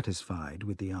been satisfied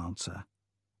with the answer.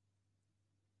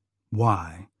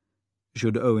 Why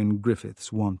should Owen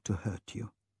Griffiths want to hurt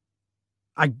you?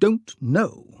 I don't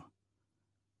know.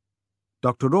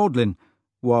 Dr. Audlin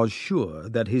was sure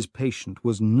that his patient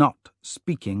was not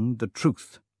speaking the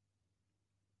truth.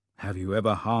 Have you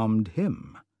ever harmed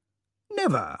him?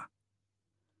 Never.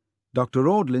 Dr.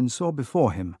 Audlin saw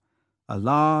before him a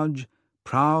large,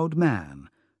 proud man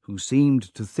who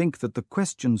seemed to think that the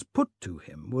questions put to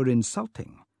him were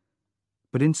insulting.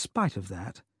 But in spite of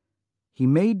that, he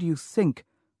made you think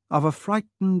of a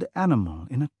frightened animal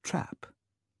in a trap.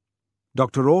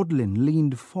 Dr. Audlin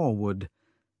leaned forward,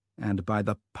 and by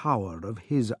the power of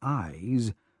his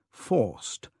eyes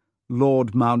forced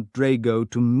Lord Mountdrago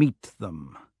to meet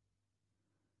them.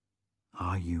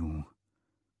 Are you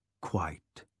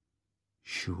quite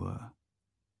sure?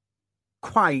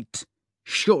 Quite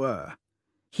sure.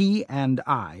 He and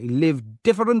I live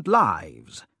different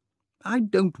lives. I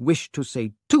don't wish to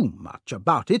say too much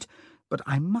about it, but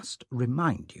I must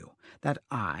remind you that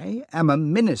I am a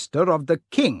minister of the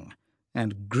King,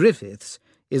 and Griffiths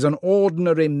is an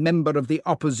ordinary member of the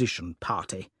opposition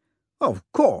party. Of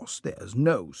course, there's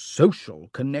no social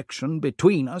connection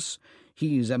between us.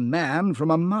 He's a man from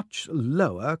a much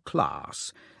lower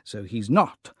class, so he's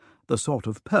not the sort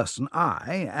of person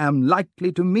I am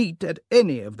likely to meet at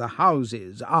any of the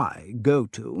houses I go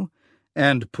to,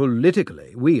 and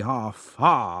politically we are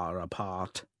far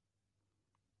apart.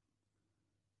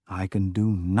 I can do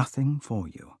nothing for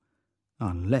you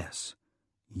unless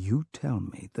you tell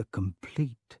me the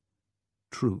complete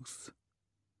truth.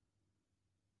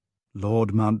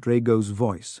 Lord Mountdrago's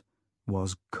voice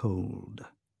was cold.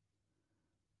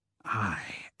 I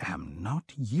am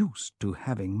not used to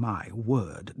having my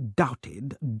word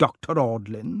doubted, Dr.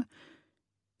 Audlin.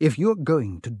 If you're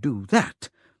going to do that,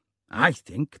 I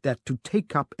think that to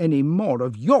take up any more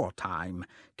of your time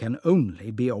can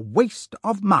only be a waste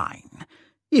of mine.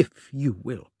 If you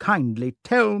will kindly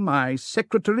tell my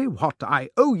secretary what I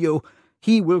owe you,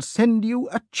 he will send you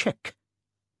a cheque.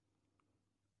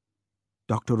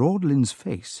 Dr. Audlin's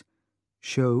face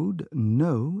showed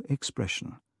no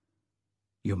expression.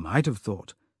 You might have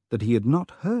thought that he had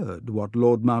not heard what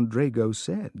Lord Mountdrago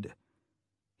said.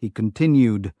 He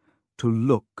continued to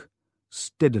look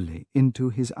steadily into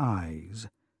his eyes,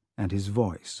 and his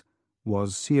voice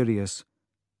was serious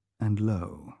and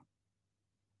low.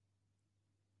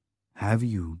 Have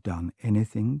you done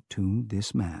anything to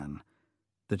this man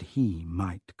that he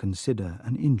might consider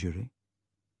an injury?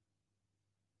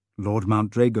 Lord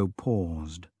Mountdrago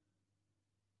paused.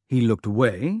 He looked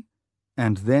away,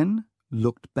 and then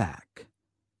looked back.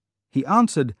 He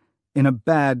answered in a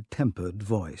bad-tempered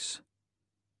voice.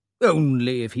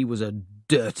 Only if he was a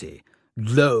dirty,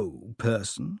 low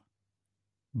person.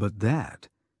 But that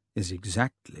is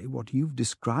exactly what you've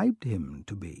described him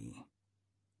to be.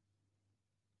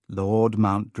 Lord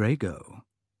Mountdrago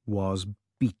was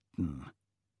beaten.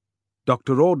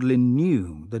 Dr. Audlin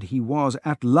knew that he was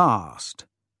at last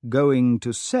going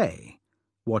to say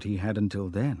what he had until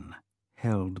then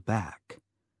held back.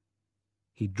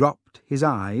 He dropped his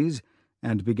eyes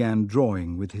and began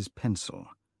drawing with his pencil.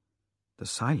 The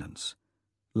silence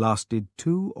lasted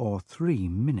 2 or 3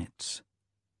 minutes.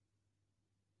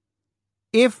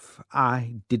 If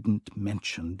I didn't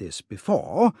mention this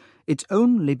before, it's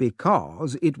only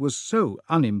because it was so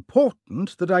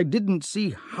unimportant that I didn't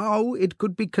see how it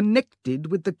could be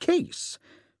connected with the case.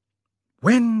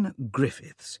 When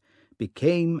Griffiths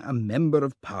became a Member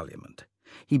of Parliament,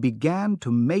 he began to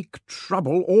make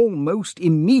trouble almost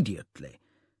immediately.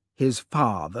 His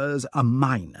father's a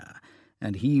miner,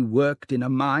 and he worked in a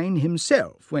mine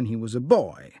himself when he was a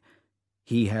boy.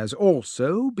 He has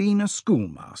also been a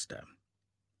schoolmaster.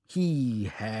 He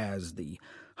has the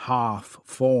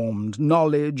half-formed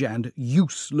knowledge and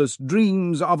useless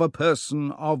dreams of a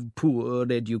person of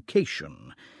poor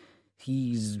education.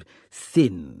 He's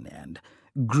thin and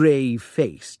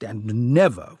grey-faced and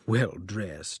never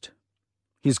well-dressed.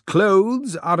 His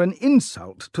clothes are an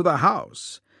insult to the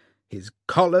house. His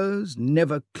collar's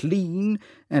never clean,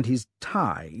 and his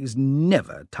tie's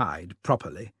never tied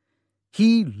properly.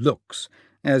 He looks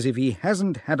as if he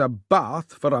hasn't had a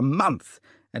bath for a month,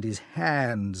 and his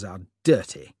hands are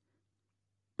dirty.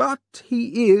 But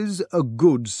he is a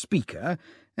good speaker,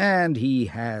 and he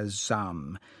has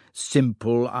some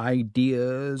simple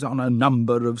ideas on a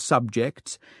number of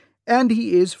subjects, and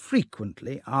he is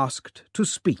frequently asked to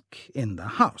speak in the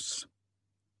House.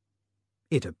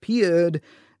 It appeared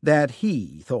that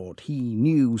he thought he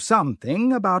knew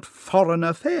something about foreign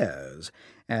affairs,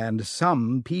 and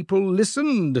some people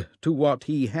listened to what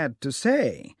he had to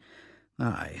say.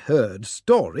 I heard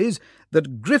stories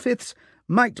that Griffiths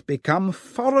might become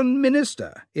foreign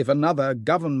minister if another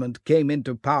government came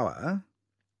into power.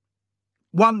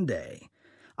 One day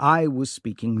I was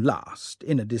speaking last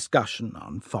in a discussion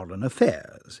on foreign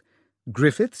affairs.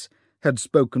 Griffiths had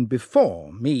spoken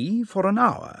before me for an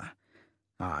hour.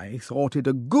 I thought it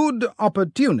a good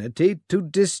opportunity to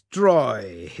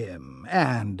destroy him,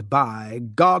 and by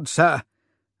God, sir,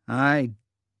 I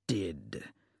did.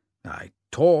 I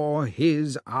tore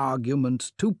his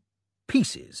arguments to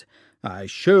pieces. I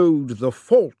showed the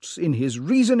faults in his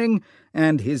reasoning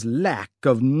and his lack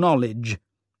of knowledge.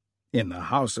 In the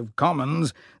House of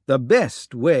Commons, the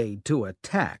best way to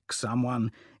attack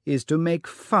someone is to make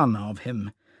fun of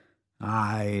him.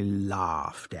 I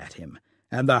laughed at him,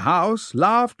 and the House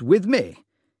laughed with me.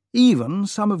 Even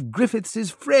some of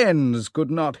Griffiths's friends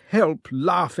could not help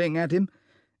laughing at him.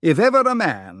 If ever a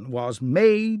man was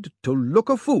made to look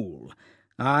a fool,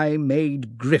 I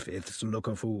made Griffiths look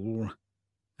a fool.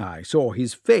 I saw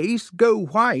his face go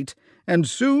white, and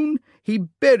soon he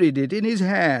buried it in his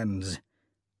hands.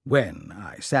 When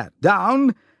I sat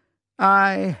down,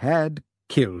 I had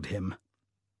killed him.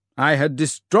 I had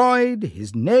destroyed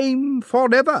his name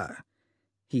forever.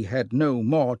 He had no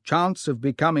more chance of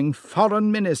becoming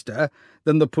foreign minister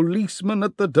than the policeman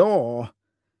at the door.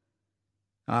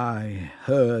 I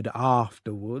heard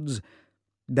afterwards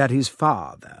that his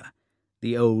father,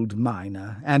 the old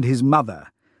miner, and his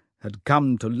mother had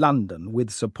come to London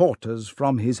with supporters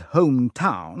from his home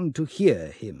town to hear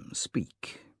him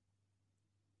speak.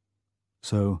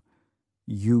 So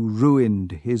you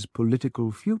ruined his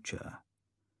political future?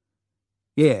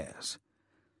 Yes,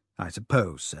 I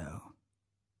suppose so.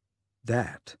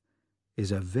 That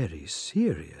is a very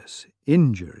serious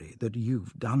injury that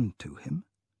you've done to him.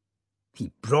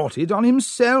 He brought it on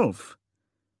himself.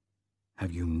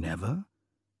 Have you never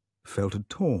felt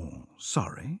at all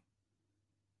sorry?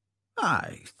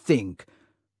 I think,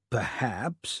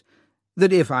 perhaps,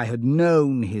 that if I had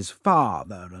known his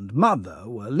father and mother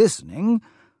were listening,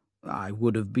 I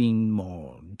would have been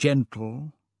more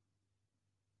gentle.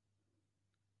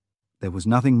 There was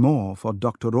nothing more for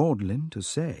Dr. Audlin to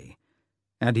say,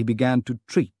 and he began to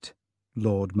treat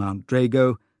Lord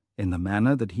Mountdrago in the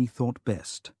manner that he thought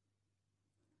best.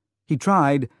 He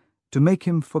tried to make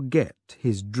him forget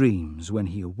his dreams when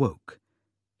he awoke.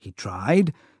 He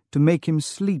tried to make him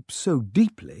sleep so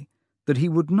deeply that he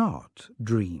would not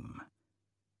dream.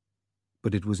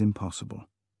 But it was impossible.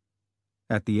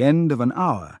 At the end of an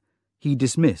hour, he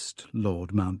dismissed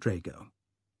Lord Mountdrago.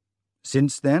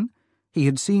 Since then, he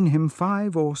had seen him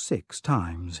 5 or 6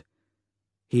 times.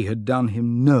 He had done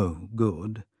him no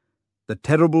good. The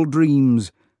terrible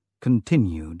dreams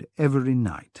continued every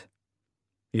night.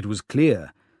 It was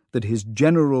clear that his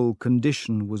general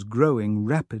condition was growing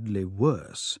rapidly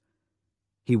worse.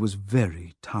 He was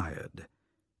very tired.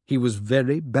 He was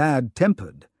very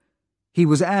bad-tempered. He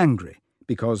was angry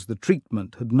because the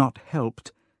treatment had not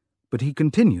helped, but he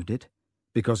continued it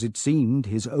because it seemed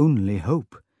his only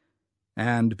hope,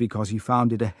 and because he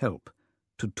found it a help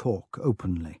to talk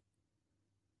openly.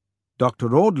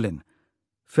 Dr. Audlin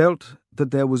felt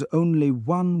that there was only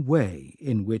one way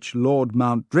in which Lord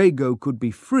Mountdrago could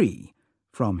be free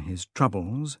from his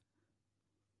troubles.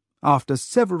 After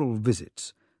several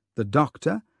visits, the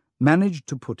doctor managed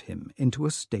to put him into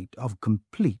a state of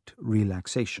complete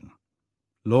relaxation.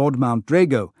 Lord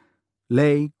Mountdrago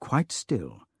lay quite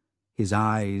still, his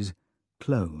eyes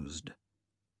closed.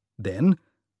 Then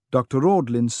Dr.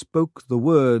 Audlin spoke the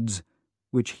words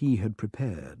which he had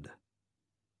prepared.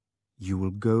 "You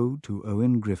will go to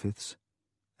Owen Griffiths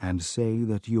and say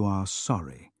that you are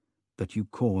sorry that you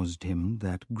caused him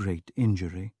that great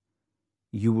injury.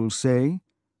 You will say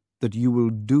that you will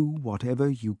do whatever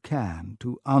you can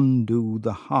to undo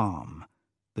the harm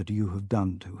that you have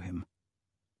done to him."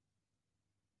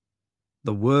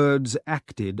 The words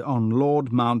acted on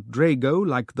Lord Mountdrago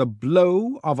like the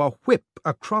blow of a whip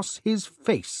across his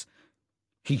face.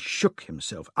 He shook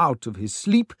himself out of his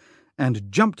sleep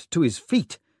and jumped to his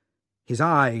feet. His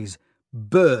eyes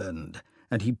burned,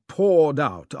 and he poured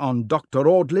out on Dr.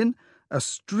 Audlin a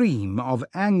stream of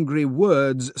angry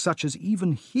words such as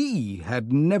even he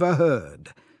had never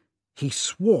heard. He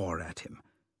swore at him.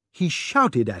 He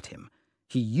shouted at him.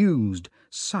 He used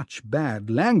such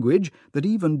bad language that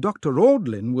even Dr.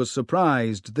 Audlin was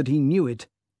surprised that he knew it.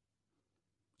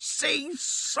 "Say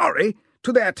sorry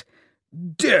to that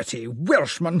dirty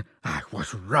Welshman. I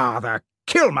would rather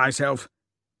kill myself."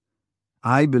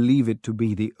 "I believe it to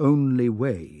be the only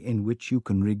way in which you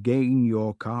can regain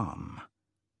your calm."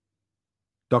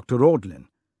 Dr. Audlin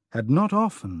had not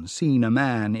often seen a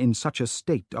man in such a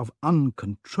state of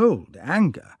uncontrolled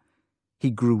anger.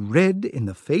 He grew red in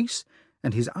the face,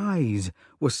 and his eyes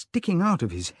were sticking out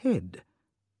of his head.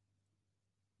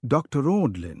 Dr.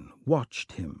 Audlin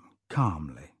watched him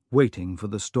calmly, waiting for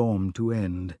the storm to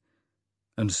end,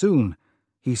 and soon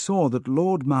he saw that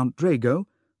Lord Mountdrago,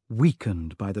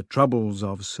 weakened by the troubles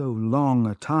of so long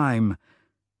a time,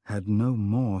 had no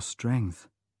more strength.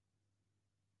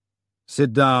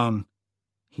 "Sit down,"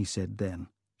 he said then,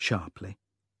 sharply.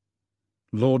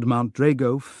 Lord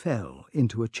Mountdrago fell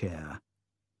into a chair.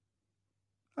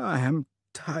 "I am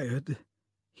tired,"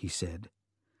 he said.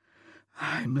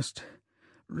 "I must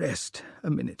rest a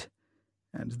minute,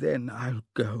 and then I'll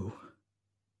go."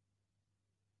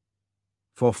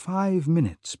 For 5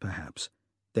 minutes, perhaps,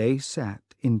 they sat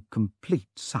in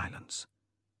complete silence.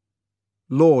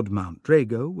 Lord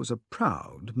Mountdrago was a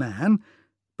proud man,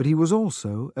 but he was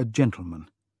also a gentleman.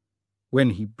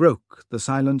 When he broke the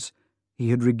silence, he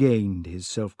had regained his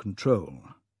self-control.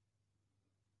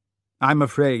 "I'm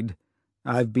afraid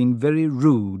I've been very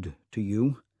rude to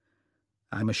you.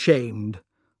 I'm ashamed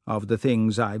of the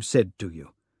things I've said to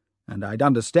you, and I'd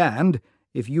understand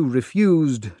if you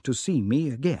refused to see me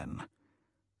again.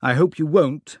 I hope you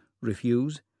won't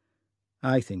refuse.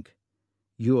 I think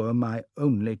you're my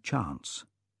only chance."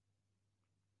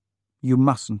 "You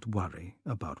mustn't worry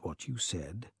about what you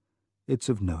said. It's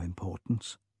of no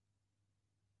importance.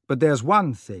 But there's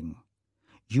one thing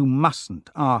you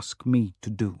mustn't ask me to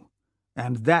do,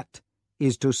 and that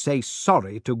is to say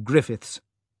sorry to Griffiths."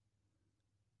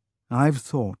 "I've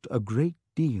thought a great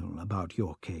deal about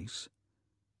your case.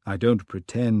 I don't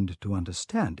pretend to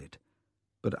understand it,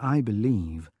 but I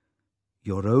believe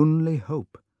your only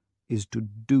hope is to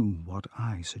do what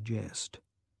I suggest."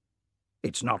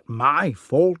 "It's not my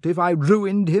fault if I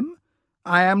ruined him.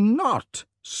 I am not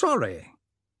sorry."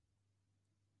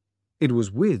 It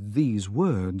was with these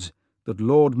words that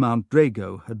Lord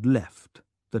Mountdrago had left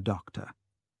the doctor.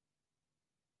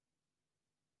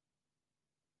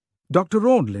 Dr.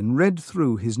 Audlin read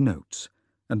through his notes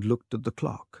and looked at the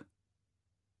clock.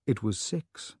 It was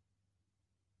 6.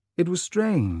 It was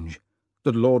strange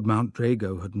that Lord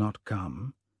Mountdrago had not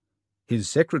come. His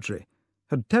secretary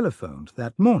had telephoned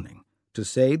that morning to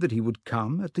say that he would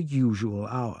come at the usual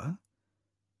hour.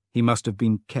 He must have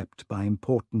been kept by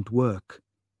important work.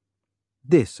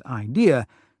 This idea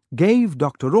gave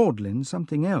Dr. Audlin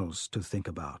something else to think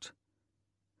about.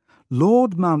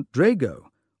 Lord Mountdrago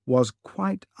was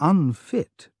quite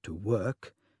unfit to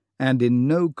work, and in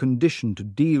no condition to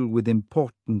deal with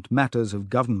important matters of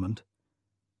government.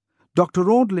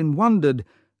 Dr. Audlin wondered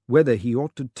whether he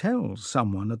ought to tell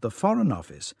someone at the Foreign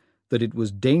Office that it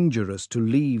was dangerous to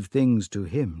leave things to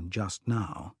him just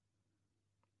now.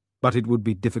 But it would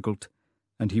be difficult,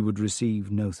 and he would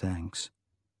receive no thanks.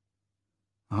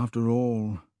 After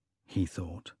all, he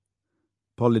thought,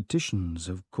 politicians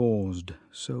have caused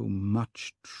so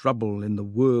much trouble in the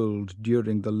world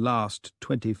during the last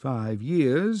 25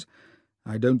 years,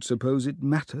 I don't suppose it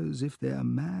matters if they're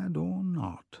mad or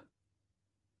not.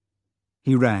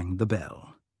 He rang the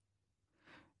bell.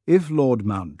 "If Lord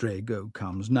Mountdrago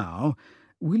comes now,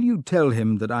 will you tell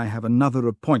him that I have another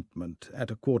appointment at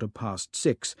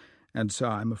 6:15, and so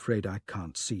I'm afraid I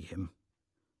can't see him."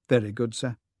 "Very good,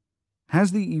 sir.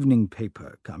 Has the evening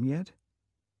paper come yet?"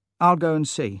 "I'll go and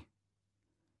see."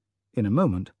 In a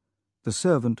moment, the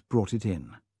servant brought it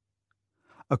in.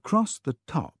 Across the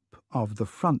top of the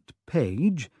front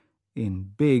page,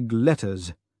 in big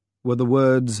letters, were the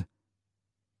words,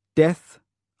 "Death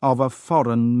of a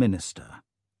Foreign Minister."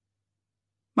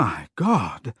 "My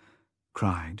God!"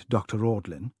 cried Dr.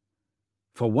 Audlin.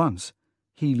 For once,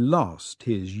 he lost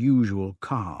his usual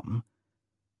calm.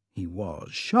 He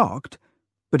was shocked,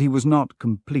 but he was not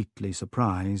completely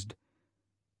surprised.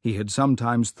 He had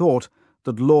sometimes thought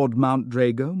that Lord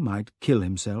Mountdrago might kill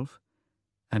himself,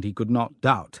 and he could not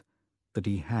doubt that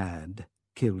he had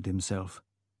killed himself.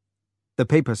 The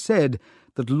paper said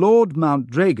that Lord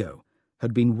Mountdrago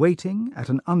had been waiting at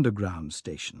an underground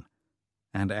station,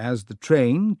 and as the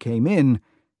train came in,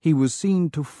 he was seen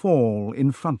to fall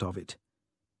in front of it.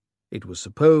 It was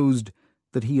supposed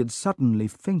that he had suddenly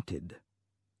fainted.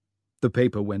 The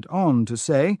paper went on to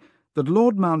say that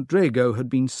Lord Mountdrago had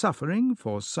been suffering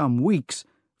for some weeks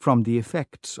from the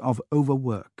effects of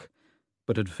overwork,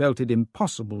 but had felt it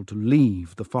impossible to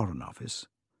leave the Foreign Office.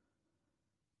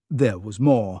 There was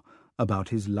more about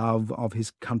his love of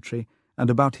his country and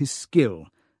about his skill,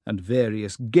 and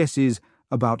various guesses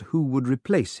about who would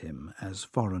replace him as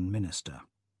Foreign Minister.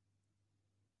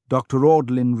 Dr.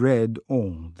 Audlin read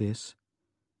all this.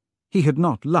 He had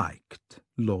not liked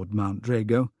Lord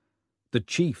Mountdrago. The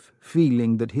chief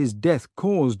feeling that his death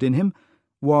caused in him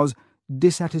was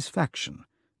dissatisfaction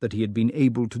that he had been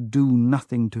able to do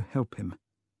nothing to help him.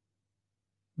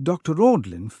 Dr.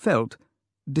 Audlin felt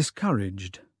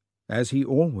discouraged, as he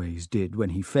always did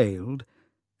when he failed,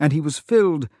 and he was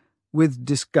filled with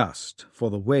disgust for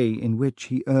the way in which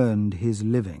he earned his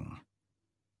living.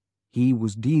 He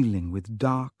was dealing with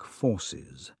dark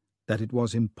forces that it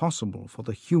was impossible for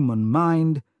the human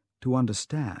mind to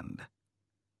understand.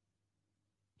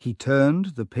 He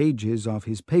turned the pages of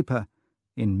his paper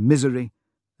in misery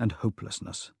and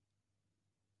hopelessness.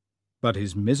 But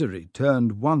his misery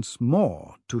turned once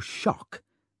more to shock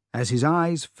as his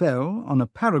eyes fell on a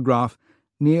paragraph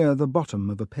near the bottom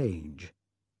of a page.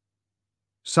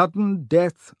 "Sudden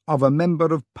death of a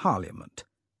Member of Parliament,"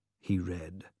 he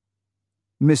read.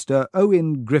 "Mr.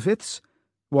 Owen Griffiths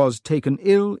was taken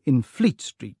ill in Fleet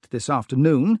Street this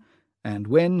afternoon, and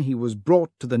when he was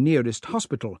brought to the nearest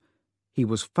hospital, he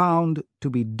was found to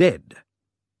be dead.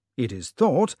 It is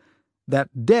thought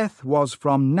that death was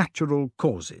from natural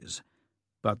causes,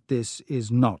 but this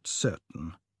is not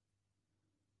certain."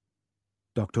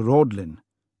 Dr. Audlin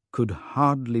could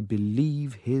hardly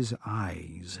believe his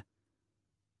eyes.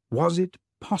 Was it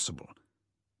possible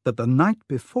that the night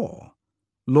before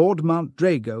Lord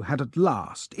Mountdrago had at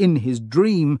last, in his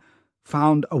dream,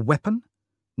 found a weapon,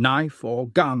 knife or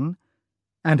gun,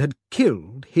 and had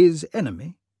killed his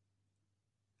enemy?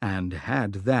 And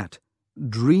had that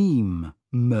dream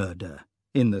murder,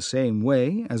 in the same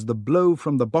way as the blow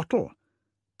from the bottle,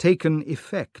 taken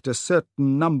effect a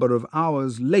certain number of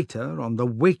hours later on the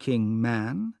waking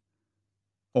man?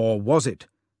 Or was it,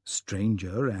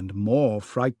 stranger and more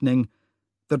frightening,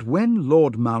 that when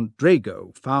Lord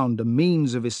Mountdrago found a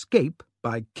means of escape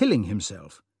by killing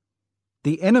himself,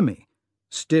 the enemy,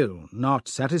 still not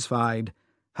satisfied,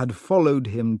 had followed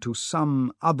him to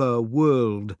some other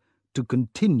world to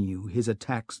continue his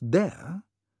attacks there?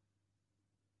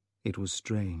 It was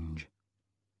strange.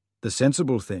 The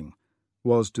sensible thing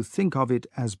was to think of it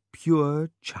as pure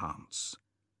chance.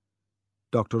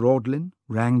 Dr. Audlin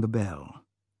rang the bell.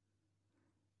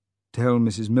 "Tell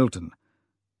Mrs. Milton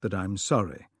that I'm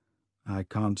sorry I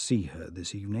can't see her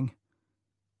this evening.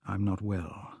 I'm not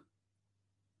well."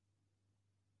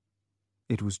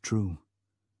 It was true.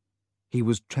 He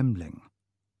was trembling.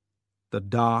 The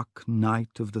dark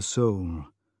night of the soul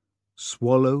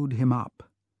swallowed him up,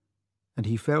 and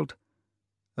he felt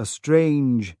a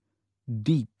strange,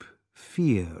 deep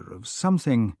fear of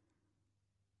something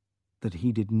that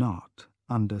he did not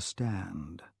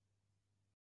understand.